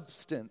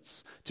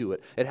substance to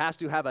it. It has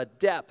to have a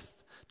depth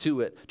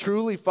to it.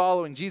 Truly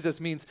following Jesus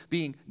means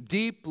being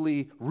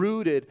deeply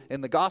rooted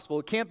in the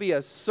gospel. It can't be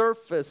a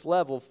surface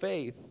level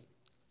faith.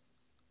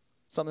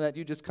 Something that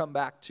you just come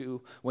back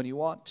to when you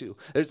want to.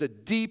 There's a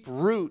deep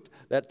root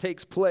that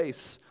takes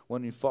place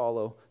when you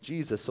follow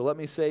Jesus. So let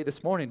me say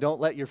this morning,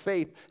 don't let your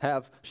faith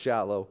have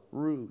shallow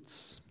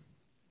roots.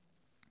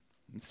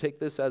 Let's take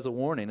this as a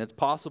warning. It's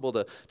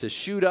possible to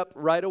shoot up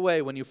right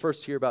away when you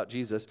first hear about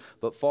Jesus,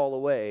 but fall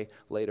away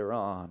later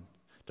on.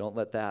 Don't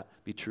let that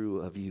be true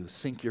of you.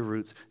 Sink your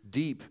roots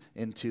deep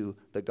into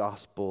the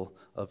gospel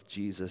of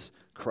Jesus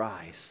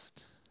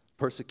Christ.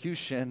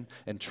 Persecution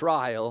and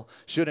trial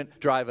shouldn't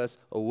drive us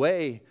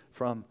away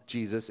from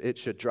Jesus. It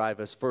should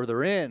drive us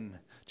further in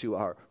to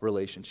our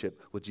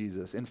relationship with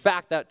Jesus. In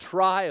fact, that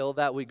trial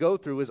that we go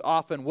through is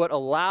often what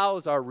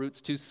allows our roots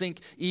to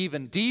sink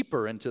even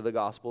deeper into the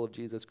gospel of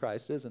Jesus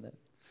Christ, isn't it?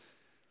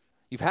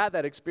 You've had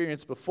that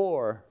experience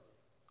before.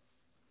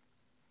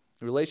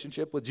 The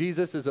relationship with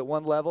Jesus is at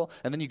one level,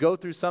 and then you go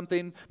through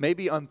something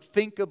maybe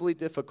unthinkably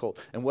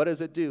difficult. And what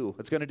does it do?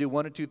 It's going to do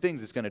one of two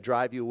things. It's going to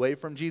drive you away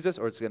from Jesus,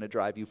 or it's going to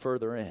drive you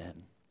further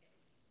in.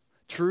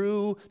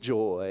 True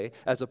joy,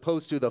 as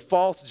opposed to the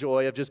false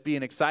joy of just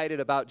being excited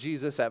about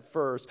Jesus at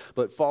first,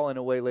 but falling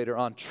away later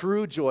on.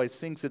 True joy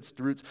sinks its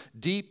roots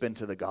deep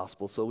into the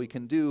gospel, so we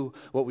can do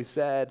what we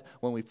said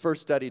when we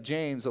first studied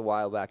James a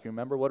while back. You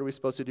remember, what are we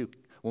supposed to do?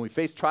 When we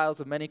face trials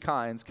of many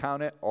kinds,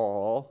 count it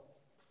all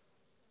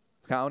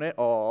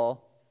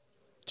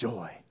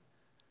joy.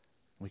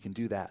 We can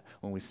do that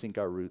when we sink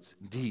our roots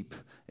deep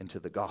into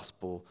the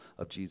gospel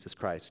of Jesus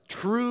Christ.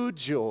 True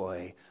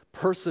joy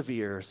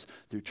perseveres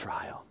through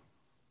trial.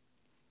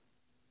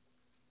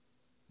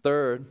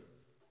 Third,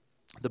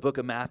 the book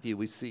of Matthew,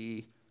 we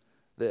see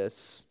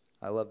this.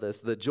 I love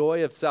this. The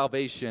joy of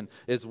salvation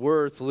is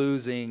worth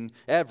losing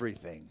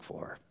everything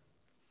for.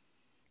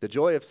 The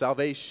joy of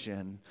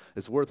salvation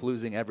is worth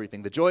losing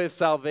everything. The joy of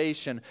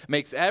salvation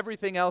makes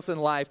everything else in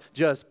life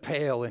just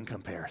pale in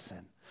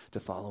comparison to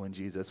following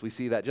Jesus. We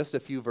see that just a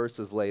few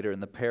verses later in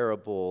the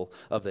parable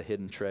of the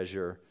hidden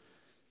treasure.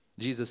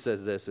 Jesus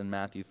says this in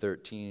Matthew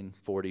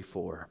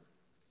 13:44.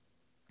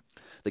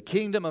 The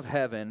kingdom of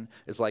heaven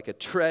is like a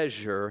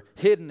treasure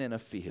hidden in a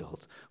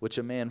field, which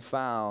a man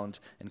found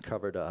and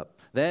covered up.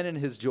 Then in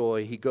his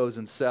joy, he goes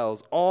and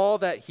sells all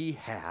that he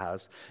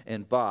has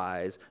and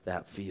buys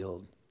that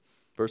field.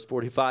 Verse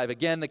 45,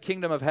 again, the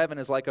kingdom of heaven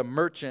is like a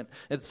merchant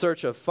in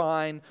search of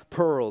fine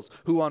pearls,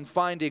 who on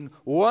finding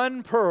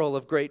one pearl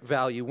of great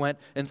value went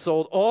and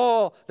sold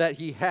all that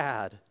he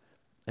had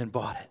and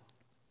bought it.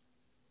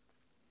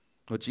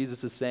 What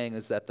Jesus is saying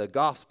is that the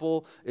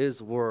gospel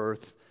is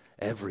worth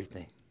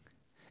everything.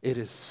 It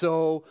is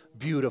so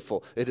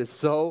beautiful. It is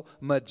so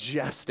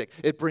majestic.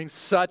 It brings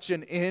such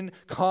an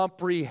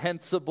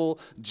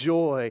incomprehensible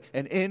joy,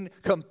 an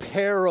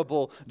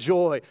incomparable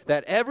joy,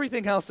 that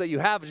everything else that you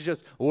have is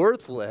just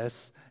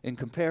worthless in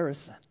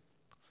comparison.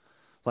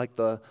 Like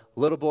the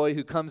little boy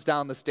who comes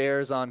down the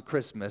stairs on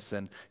Christmas,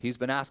 and he's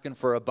been asking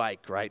for a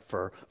bike, right,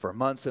 for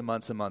months and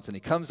months and months. And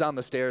he comes down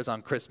the stairs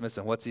on Christmas,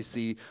 and what's he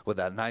see with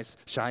that nice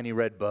shiny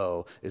red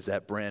bow is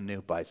that brand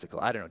new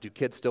bicycle. I don't know, do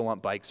kids still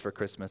want bikes for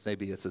Christmas?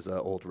 Maybe this is an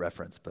old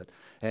reference, but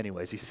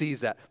anyways, he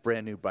sees that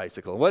brand new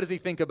bicycle. And what does he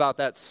think about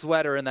that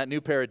sweater and that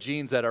new pair of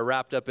jeans that are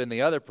wrapped up in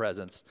the other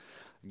presents?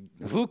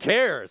 Who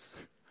cares?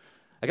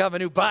 I got my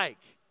new bike.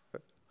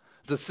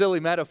 It's a silly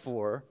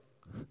metaphor.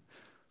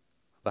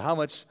 But how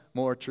much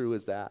more true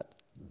is that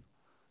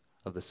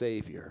of the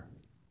Savior?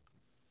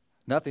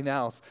 Nothing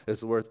else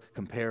is worth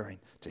comparing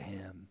to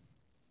him.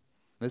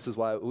 This is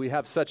why we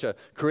have such a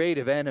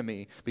creative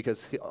enemy,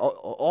 because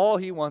all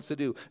he wants to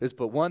do is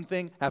put one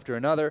thing after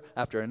another,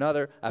 after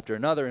another, after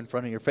another in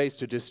front of your face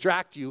to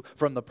distract you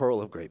from the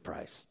pearl of great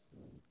price.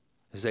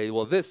 You say,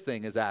 well, this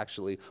thing is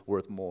actually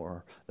worth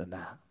more than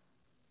that.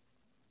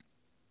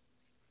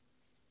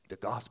 The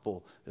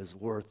gospel is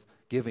worth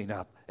giving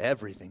up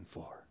everything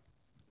for.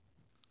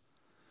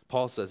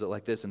 Paul says it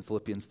like this in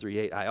Philippians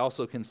 3:8. I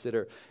also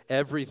consider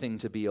everything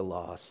to be a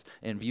loss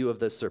in view of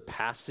the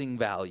surpassing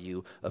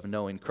value of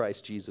knowing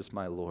Christ Jesus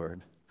my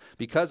Lord.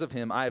 Because of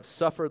him, I have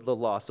suffered the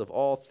loss of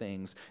all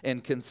things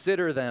and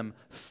consider them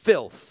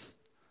filth,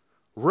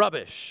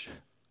 rubbish,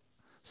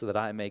 so that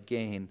I may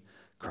gain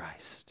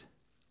Christ.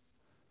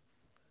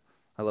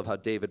 I love how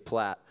David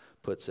Platt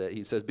puts it.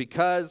 He says,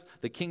 because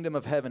the kingdom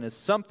of heaven is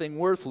something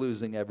worth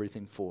losing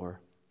everything for,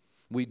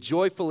 we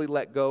joyfully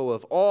let go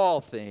of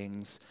all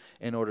things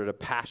in order to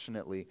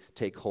passionately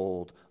take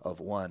hold of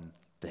one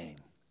thing.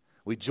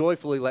 We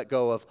joyfully let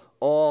go of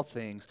all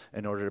things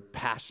in order to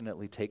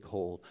passionately take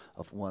hold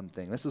of one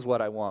thing. This is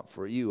what I want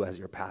for you as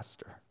your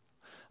pastor.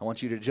 I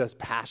want you to just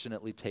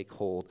passionately take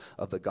hold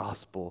of the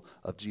gospel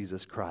of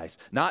Jesus Christ.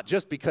 Not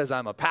just because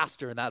I'm a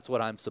pastor and that's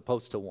what I'm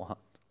supposed to want.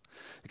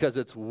 Because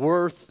it's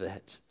worth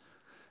it.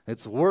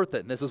 It's worth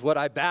it. And this is what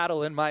I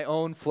battle in my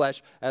own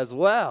flesh as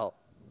well.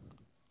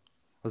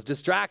 Those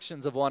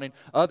distractions of wanting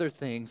other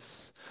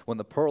things when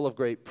the pearl of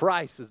great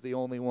price is the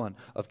only one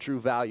of true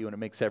value, and it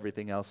makes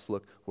everything else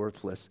look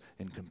worthless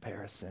in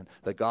comparison.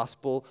 The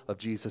gospel of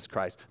Jesus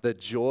Christ, the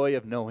joy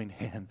of knowing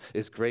him,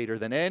 is greater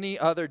than any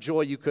other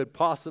joy you could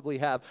possibly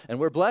have. And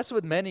we're blessed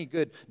with many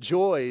good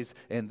joys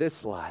in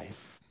this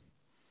life.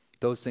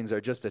 Those things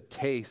are just a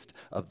taste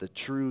of the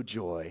true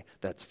joy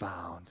that's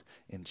found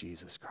in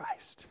Jesus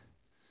Christ.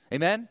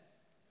 Amen?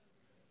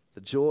 The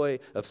joy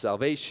of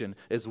salvation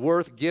is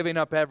worth giving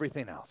up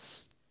everything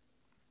else.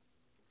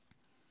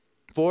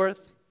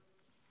 Fourth,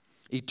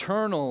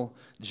 Eternal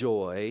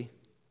joy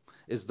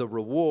is the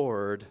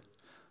reward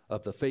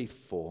of the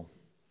faithful.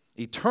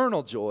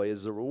 Eternal joy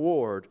is the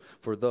reward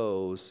for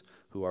those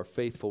who are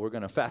faithful. We're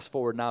going to fast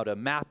forward now to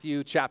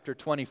Matthew chapter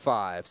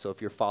 25. So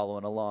if you're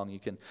following along, you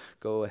can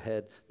go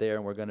ahead there,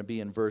 and we're going to be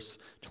in verse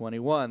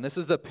 21. This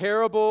is the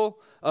parable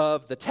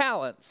of the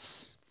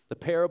talents. The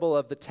parable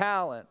of the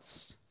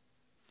talents.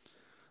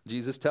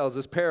 Jesus tells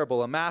this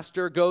parable. A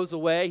master goes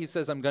away. He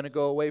says, I'm going to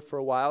go away for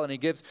a while. And he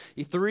gives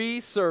 3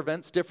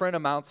 servants different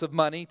amounts of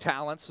money,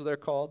 talents, so they're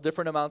called,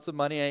 different amounts of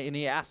money. And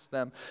he asks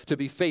them to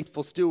be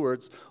faithful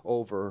stewards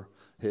over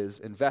his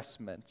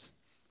investment.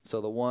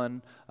 So the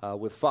one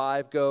with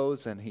 5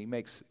 goes and he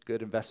makes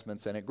good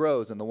investments and it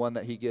grows. And the one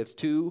that he gives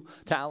 2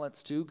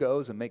 talents to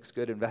goes and makes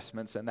good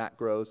investments and that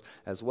grows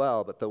as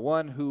well. But the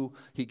one who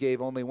he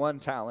gave only 1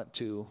 talent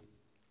to,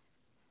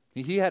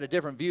 he had a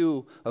different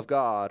view of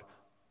God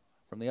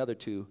from the other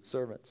 2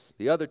 servants.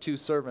 The other 2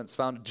 servants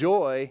found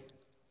joy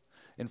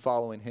in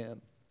following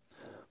him.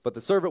 But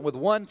the servant with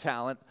 1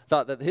 talent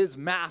thought that his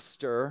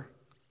master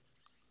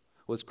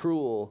was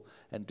cruel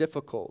and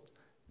difficult,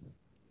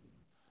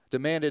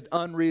 demanded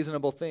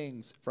unreasonable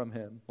things from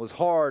him, was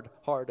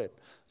hard-hearted.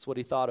 That's what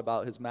he thought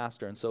about his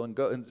master. And so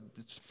in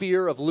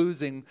fear of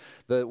losing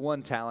the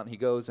 1 talent, he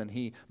goes and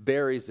he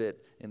buries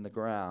it in the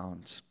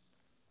ground.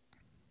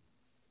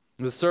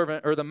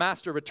 The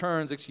master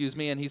returns,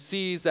 and he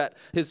sees that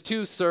his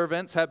 2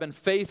 servants have been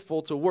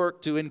faithful to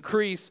work to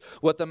increase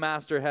what the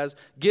master has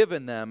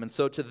given them. And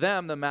so to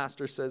them, the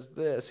master says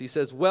this. He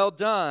says, well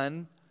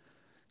done,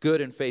 good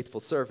and faithful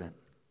servant.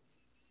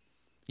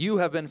 You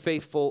have been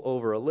faithful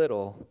over a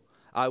little.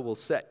 I will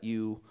set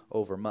you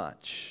over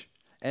much.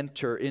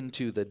 Enter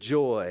into the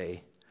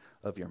joy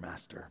of your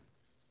master.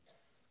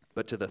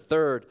 But to the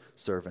 3rd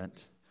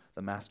servant,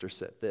 the master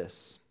said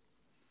this.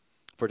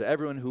 For to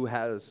everyone who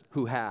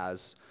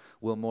has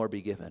will more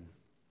be given,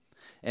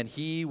 and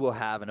he will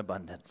have an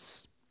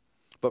abundance.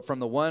 But from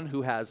the one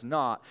who has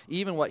not,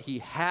 even what he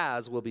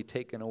has will be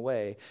taken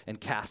away,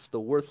 and cast the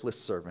worthless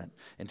servant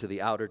into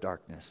the outer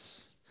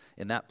darkness.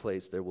 In that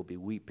place there will be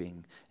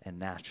weeping and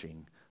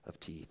gnashing of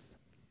teeth.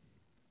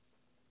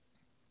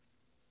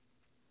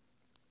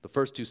 The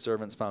first 2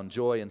 servants found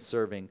joy in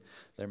serving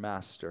their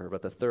master,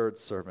 but the 3rd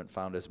servant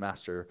found his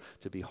master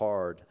to be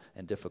hard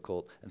and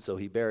difficult, and so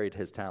he buried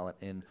his talent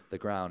in the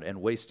ground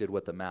and wasted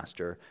what the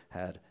master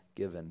had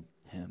given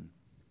him.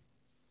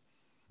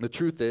 The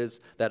truth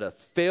is that a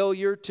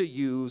failure to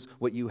use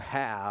what you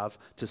have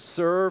to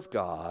serve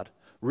God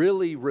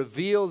really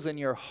reveals in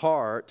your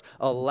heart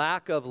a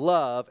lack of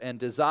love and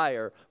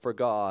desire for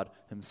God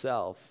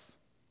himself.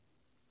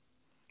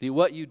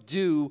 What you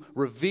do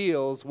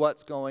reveals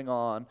what's going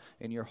on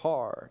in your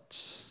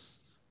heart.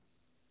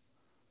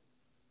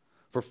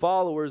 For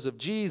followers of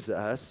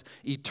Jesus,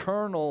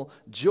 eternal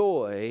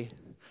joy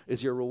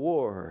is your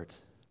reward.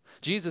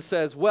 Jesus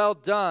says, well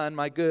done,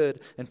 my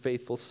good and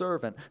faithful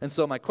servant. And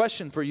so my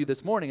question for you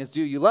this morning is,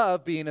 do you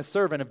love being a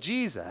servant of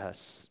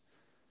Jesus?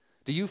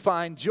 Do you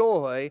find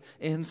joy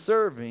in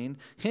serving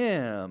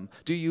him?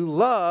 Do you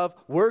love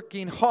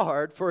working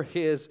hard for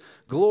his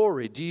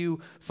glory? Do you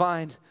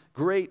find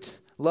great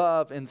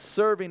love in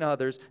serving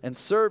others and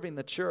serving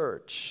the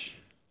church?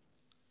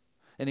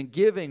 And in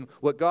giving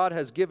what God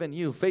has given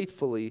you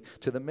faithfully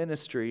to the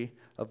ministry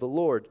of the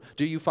Lord?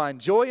 Do you find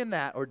joy in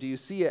that, or do you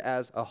see it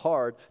as a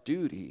hard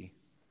duty?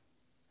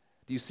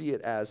 Do you see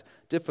it as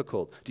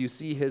difficult? Do you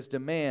see his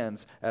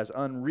demands as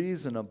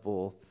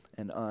unreasonable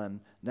and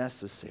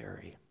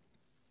unnecessary?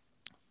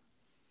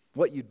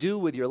 What you do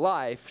with your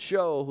life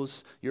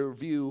shows your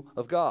view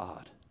of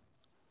God.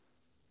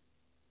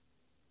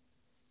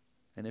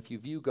 And if you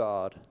view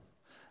God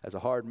as a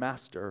hard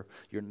master,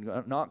 you're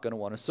not going to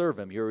want to serve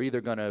him. You're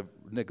either going to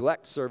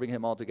neglect serving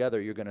him altogether,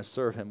 or you're going to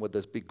serve him with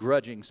this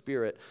begrudging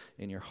spirit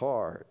in your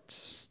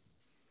heart.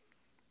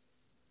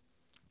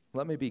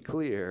 Let me be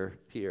clear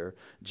here.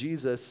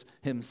 Jesus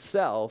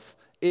himself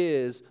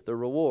is the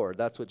reward.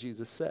 That's what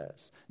Jesus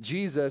says.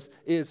 Jesus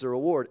is the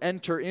reward.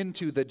 Enter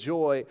into the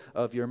joy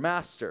of your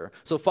master.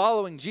 So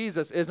following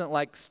Jesus isn't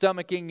like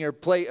stomaching your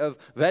plate of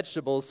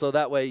vegetables so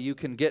that way you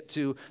can get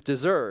to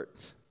dessert.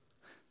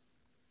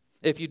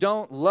 If you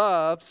don't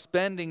love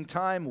spending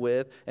time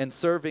with and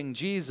serving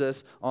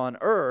Jesus on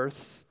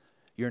earth,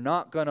 you're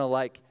not going to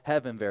like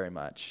heaven very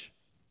much.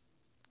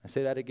 I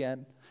say that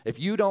again. If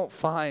you don't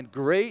find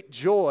great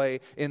joy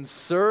in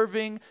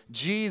serving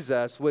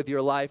Jesus with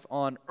your life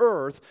on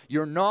earth,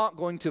 you're not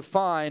going to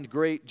find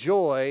great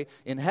joy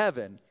in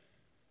heaven.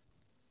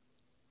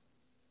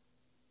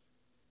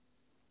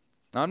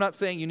 Now, I'm not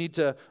saying you need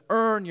to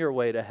earn your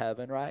way to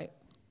heaven, right?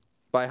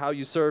 By how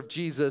you serve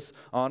Jesus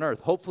on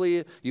earth.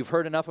 Hopefully, you've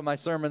heard enough of my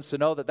sermons to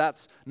know that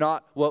that's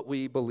not what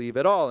we believe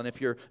at all. And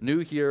if you're new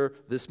here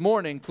this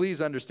morning,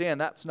 please understand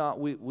that's not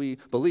what we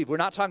believe. We're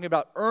not talking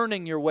about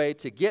earning your way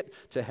to get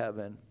to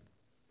heaven.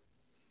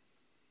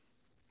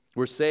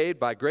 We're saved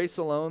by grace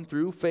alone,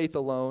 through faith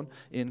alone,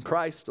 in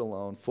Christ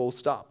alone, full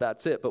stop.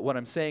 That's it. But what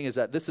I'm saying is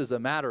that this is a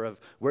matter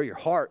of where your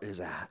heart is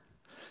at.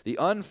 The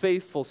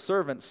unfaithful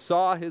servant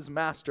saw his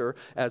master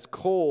as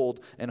cold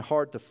and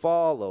hard to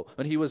follow.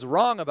 And he was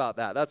wrong about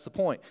that. That's the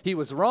point. He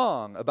was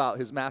wrong about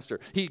his master.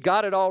 He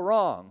got it all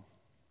wrong.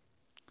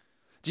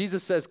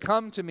 Jesus says,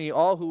 "Come to me,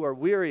 all who are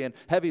weary and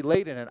heavy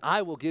laden, and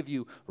I will give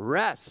you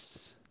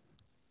rest.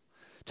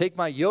 Take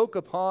my yoke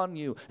upon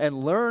you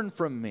and learn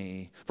from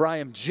me, for I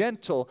am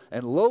gentle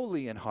and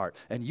lowly in heart,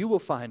 and you will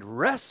find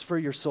rest for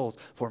your souls.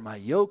 For my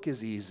yoke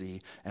is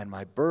easy and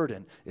my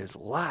burden is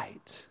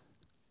light."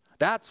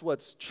 That's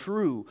what's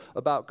true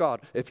about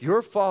God. If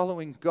you're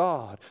following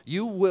God,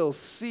 you will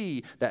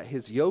see that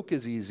his yoke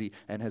is easy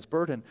and his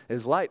burden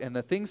is light. And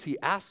the things he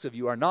asks of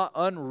you are not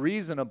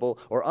unreasonable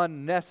or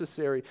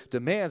unnecessary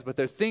demands, but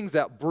they're things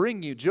that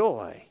bring you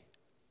joy.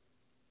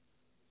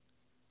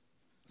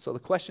 So the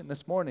question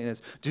this morning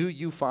is, do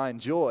you find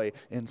joy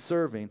in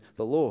serving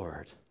the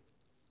Lord?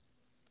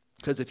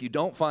 Because if you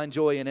don't find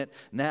joy in it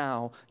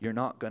now, you're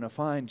not going to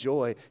find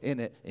joy in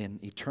it in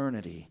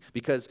eternity.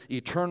 Because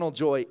eternal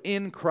joy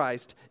in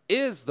Christ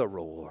is the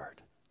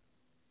reward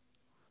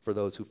for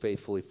those who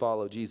faithfully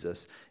follow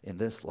Jesus in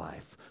this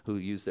life, who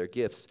use their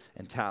gifts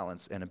and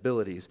talents and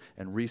abilities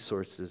and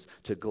resources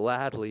to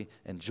gladly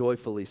and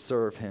joyfully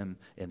serve him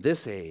in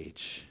this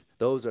age.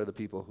 Those are the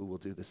people who will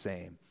do the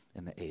same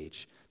in the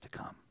age to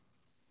come.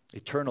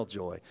 Eternal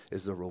joy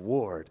is the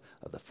reward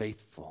of the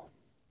faithful.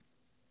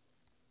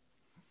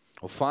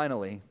 Well,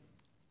 finally,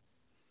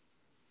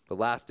 the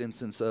last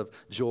instance of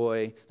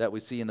joy that we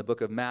see in the book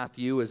of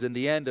Matthew is in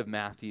the end of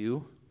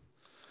Matthew,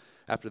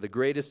 after the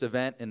greatest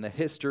event in the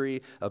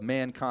history of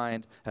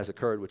mankind has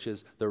occurred, which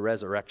is the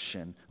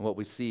resurrection. And what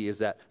we see is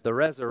that the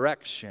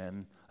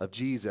resurrection of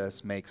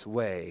Jesus makes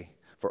way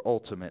for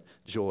ultimate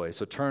joy.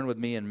 So turn with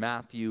me in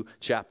Matthew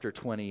chapter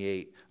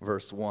 28,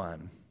 verse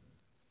 1.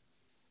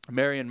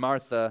 Mary and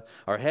Martha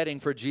are heading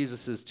for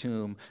Jesus'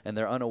 tomb, and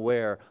they're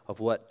unaware of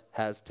what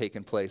has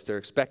taken place. They're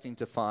expecting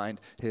to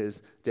find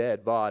his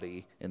dead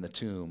body in the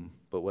tomb,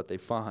 but what they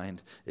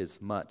find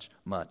is much,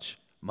 much,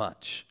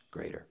 much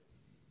greater.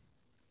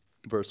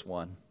 Verse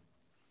 1.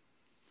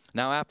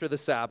 Now after the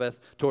Sabbath,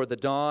 toward the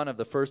dawn of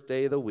the first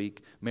day of the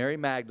week, Mary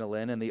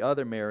Magdalene and the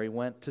other Mary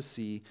went to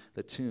see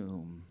the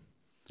tomb.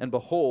 And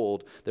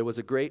behold, there was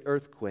a great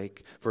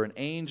earthquake, for an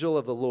angel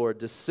of the Lord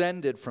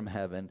descended from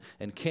heaven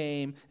and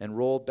came and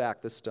rolled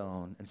back the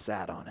stone and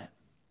sat on it.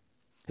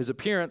 His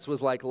appearance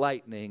was like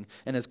lightning,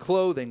 and his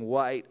clothing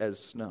white as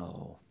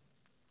snow.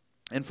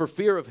 And for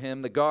fear of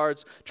him, the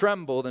guards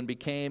trembled and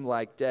became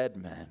like dead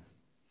men.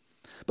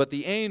 But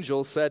the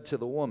angel said to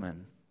the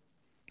women,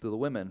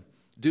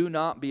 "Do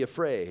not be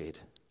afraid,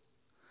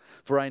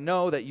 for I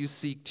know that you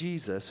seek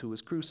Jesus who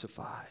was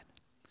crucified.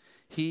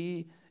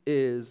 He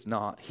is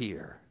not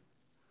here,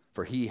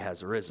 for he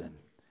has risen,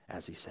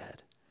 as he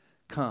said.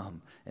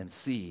 Come and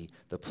see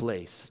the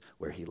place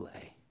where he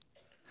lay.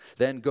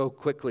 Then go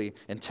quickly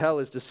and tell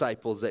his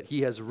disciples that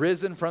he has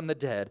risen from the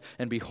dead,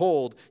 and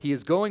behold, he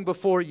is going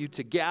before you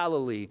to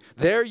Galilee.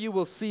 There you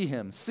will see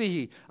him.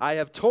 See, I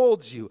have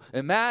told you."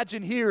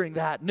 Imagine hearing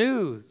that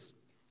news.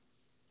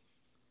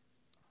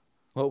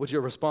 What would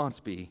your response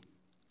be?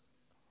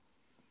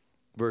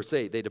 Verse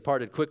 8, they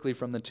departed quickly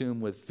from the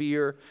tomb with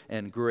fear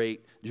and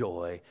great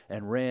joy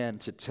and ran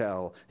to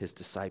tell his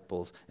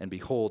disciples. And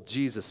behold,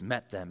 Jesus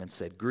met them and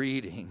said,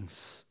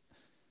 "Greetings."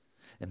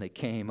 And they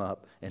came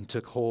up and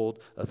took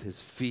hold of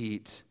his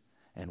feet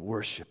and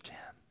worshiped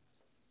him.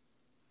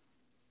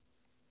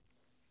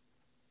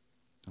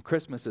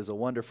 Christmas is a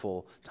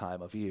wonderful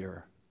time of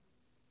year,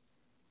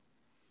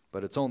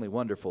 but it's only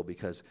wonderful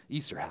because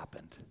Easter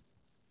happened.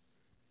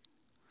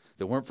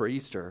 If it weren't for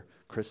Easter,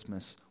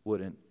 Christmas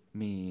wouldn't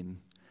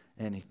mean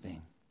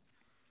anything.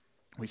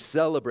 We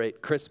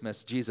celebrate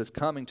Christmas, Jesus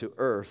coming to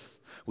earth.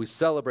 We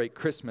celebrate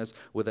Christmas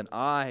with an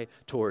eye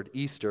toward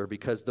Easter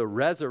because the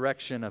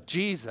resurrection of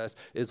Jesus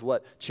is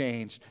what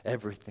changed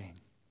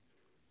everything.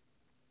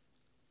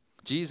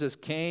 Jesus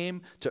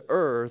came to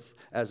earth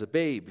as a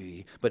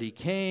baby, but he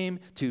came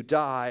to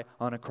die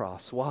on a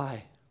cross.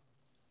 Why?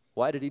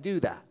 Why did he do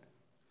that?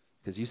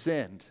 Because you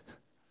sinned.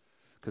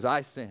 Because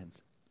I sinned.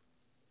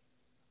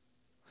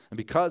 And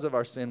because of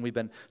our sin, we've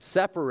been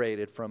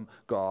separated from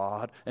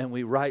God, and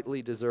we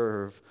rightly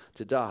deserve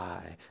to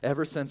die.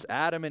 Ever since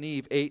Adam and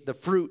Eve ate the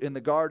fruit in the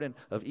Garden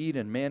of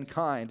Eden,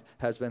 mankind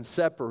has been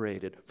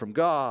separated from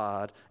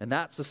God. And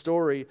that's the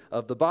story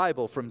of the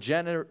Bible. From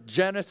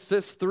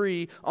Genesis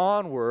 3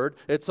 onward,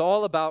 it's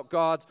all about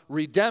God's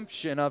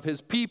redemption of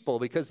his people,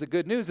 because the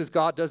good news is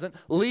God doesn't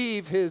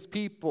leave his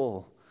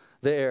people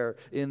there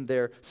in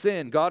their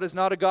sin. God is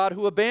not a God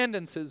who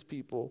abandons his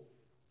people,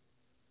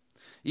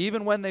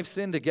 even when they've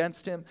sinned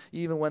against him,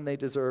 even when they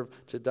deserve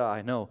to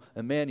die. No,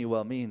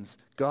 Emmanuel means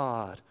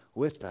God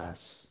with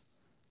us.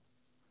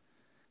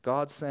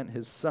 God sent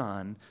his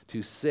Son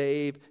to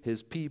save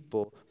his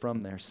people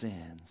from their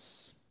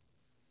sins.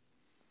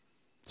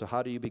 So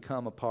how do you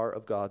become a part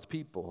of God's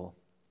people?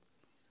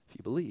 If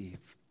you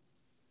believe.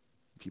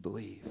 If you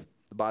believe.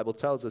 The Bible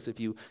tells us if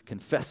you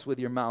confess with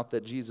your mouth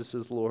that Jesus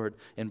is Lord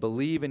and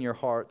believe in your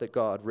heart that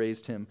God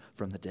raised him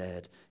from the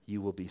dead,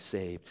 you will be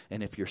saved.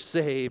 And if you're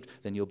saved,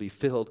 then you'll be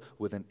filled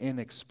with an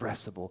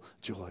inexpressible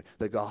joy.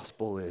 The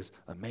gospel is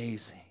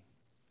amazing.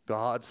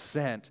 God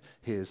sent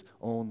his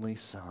only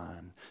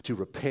Son to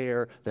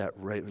repair that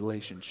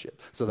relationship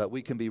so that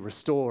we can be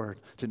restored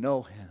to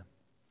know him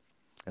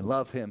and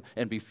love him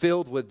and be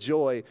filled with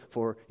joy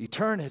for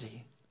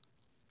eternity.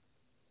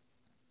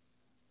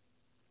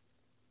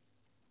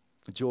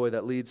 A joy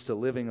that leads to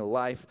living a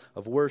life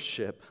of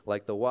worship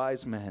like the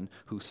wise men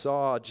who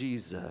saw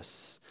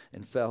Jesus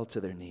and fell to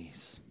their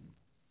knees.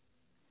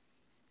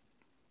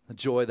 A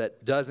joy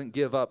that doesn't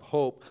give up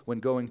hope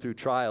when going through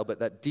trial, but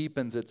that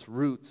deepens its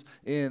roots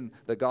in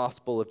the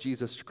gospel of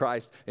Jesus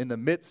Christ in the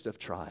midst of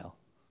trial.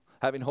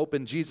 Having hope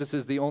in Jesus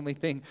is the only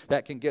thing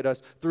that can get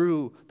us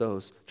through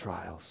those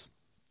trials.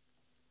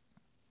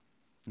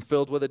 And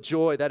filled with a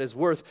joy that is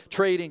worth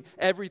trading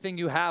everything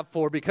you have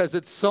for because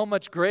it's so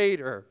much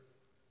greater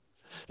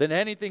than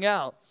anything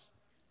else.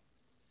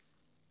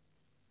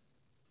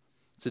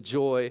 It's a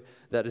joy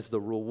that is the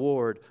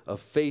reward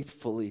of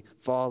faithfully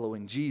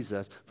following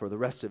Jesus for the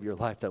rest of your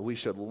life that we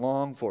should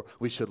long for.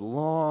 We should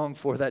long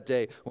for that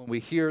day when we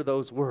hear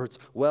those words,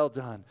 "Well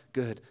done,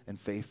 good and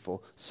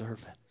faithful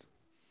servant."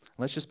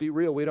 Let's just be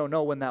real. We don't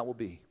know when that will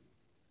be.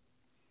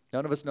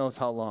 None of us knows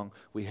how long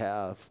we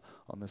have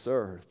on this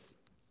earth.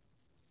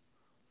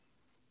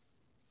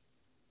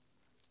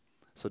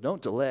 So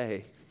don't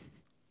delay.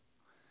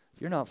 If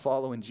you're not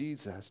following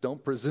Jesus,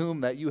 don't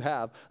presume that you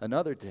have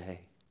another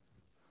day.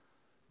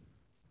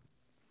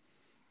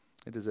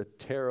 It is a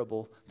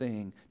terrible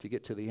thing to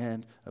get to the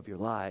end of your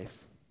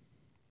life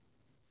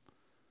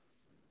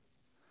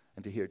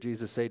and to hear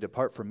Jesus say,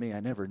 "Depart from me, I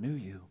never knew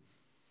you."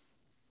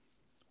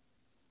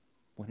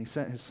 When he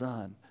sent his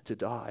Son to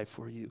die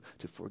for you,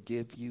 to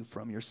forgive you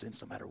from your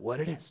sins, no matter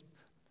what it is,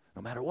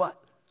 no matter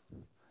what,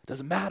 it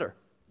doesn't matter.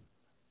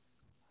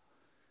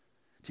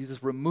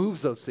 Jesus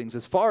removes those things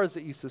as far as the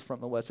east is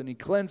from the west, and he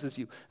cleanses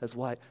you as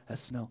white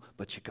as snow.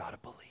 But you got to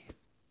believe.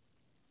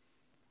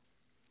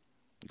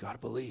 You got to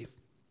believe.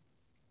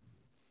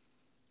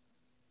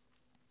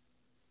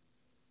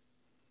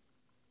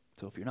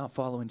 So if you're not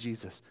following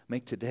Jesus,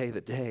 make today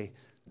the day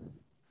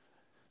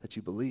that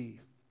you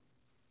believe.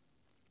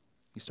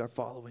 You start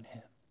following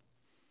him.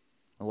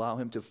 Allow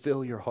him to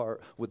fill your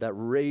heart with that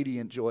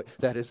radiant joy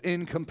that is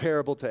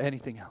incomparable to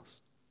anything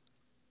else.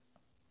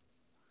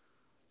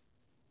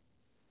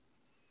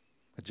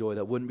 A joy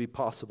that wouldn't be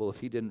possible if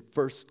he didn't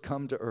first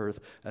come to earth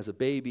as a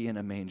baby in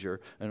a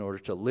manger in order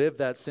to live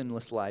that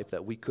sinless life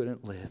that we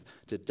couldn't live,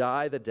 to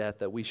die the death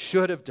that we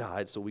should have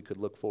died so we could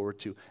look forward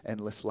to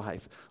endless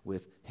life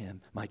with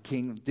him. My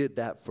King did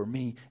that for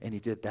me, and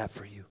he did that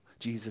for you.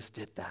 Jesus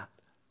did that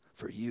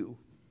for you.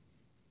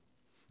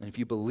 And if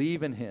you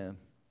believe in him,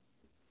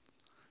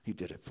 he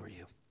did it for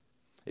you.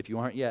 If you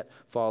aren't yet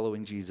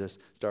following Jesus,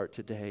 start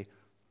today.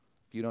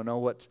 If you don't know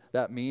what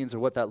that means or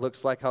what that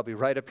looks like, I'll be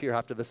right up here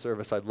after the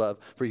service. I'd love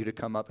for you to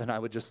come up, and I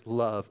would just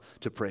love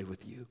to pray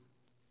with you.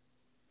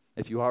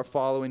 If you are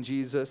following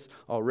Jesus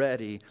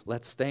already,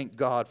 let's thank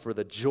God for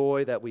the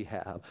joy that we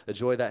have, a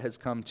joy that has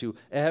come to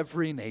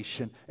every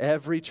nation,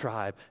 every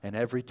tribe, and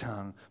every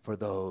tongue for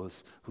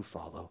those who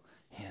follow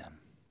him.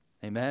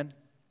 Amen?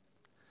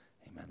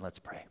 Amen. Let's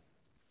pray.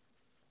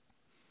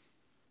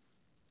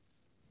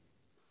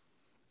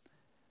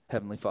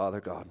 Heavenly Father,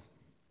 God,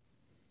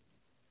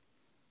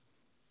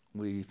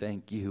 we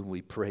thank you,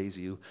 we praise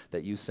you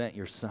that you sent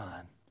your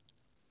Son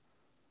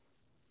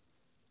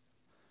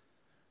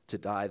to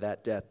die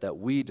that death that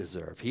we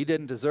deserve. He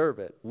didn't deserve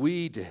it,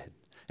 we did.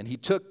 And he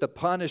took the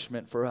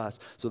punishment for us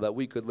so that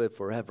we could live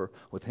forever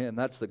with him.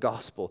 That's the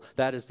gospel.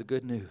 That is the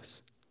good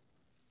news.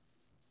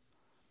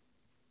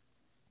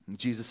 And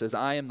Jesus says,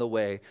 I am the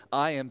way,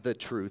 I am the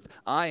truth,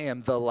 I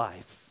am the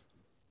life.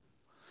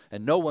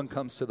 And no one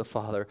comes to the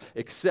Father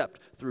except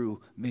through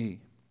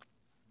me.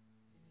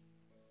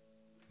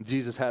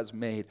 Jesus has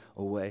made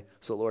a way.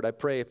 So Lord, I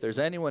pray if there's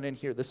anyone in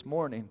here this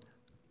morning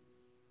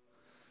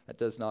that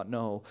does not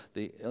know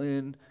the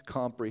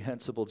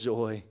incomprehensible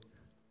joy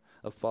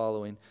of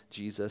following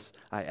Jesus,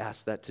 I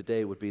ask that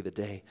today would be the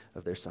day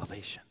of their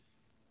salvation.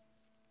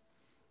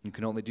 You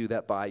can only do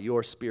that by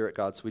your Spirit,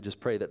 God, so we just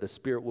pray that the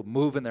Spirit will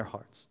move in their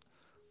hearts.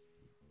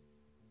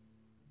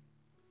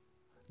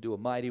 Do a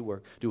mighty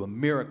work. Do a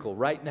miracle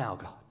right now,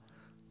 God.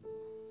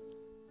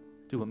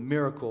 Do a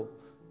miracle.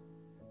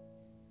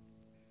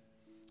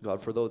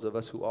 God, for those of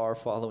us who are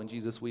following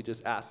Jesus, we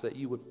just ask that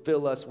you would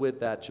fill us with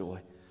that joy.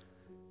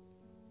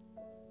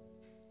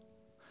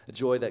 A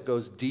joy that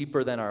goes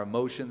deeper than our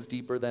emotions,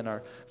 deeper than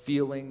our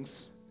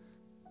feelings.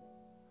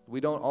 We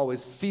don't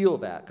always feel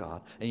that,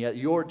 God, and yet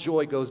your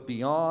joy goes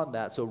beyond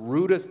that. So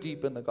root us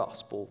deep in the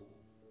gospel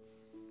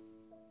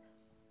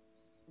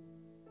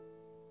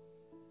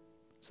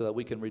so that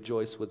we can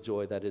rejoice with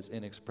joy that is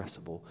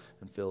inexpressible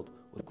and filled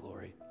with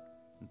glory,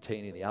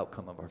 attaining the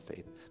outcome of our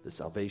faith, the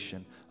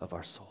salvation of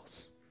our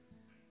souls.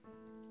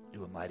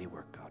 Do a mighty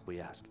work, God,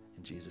 we ask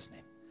in Jesus'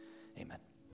 name. Amen.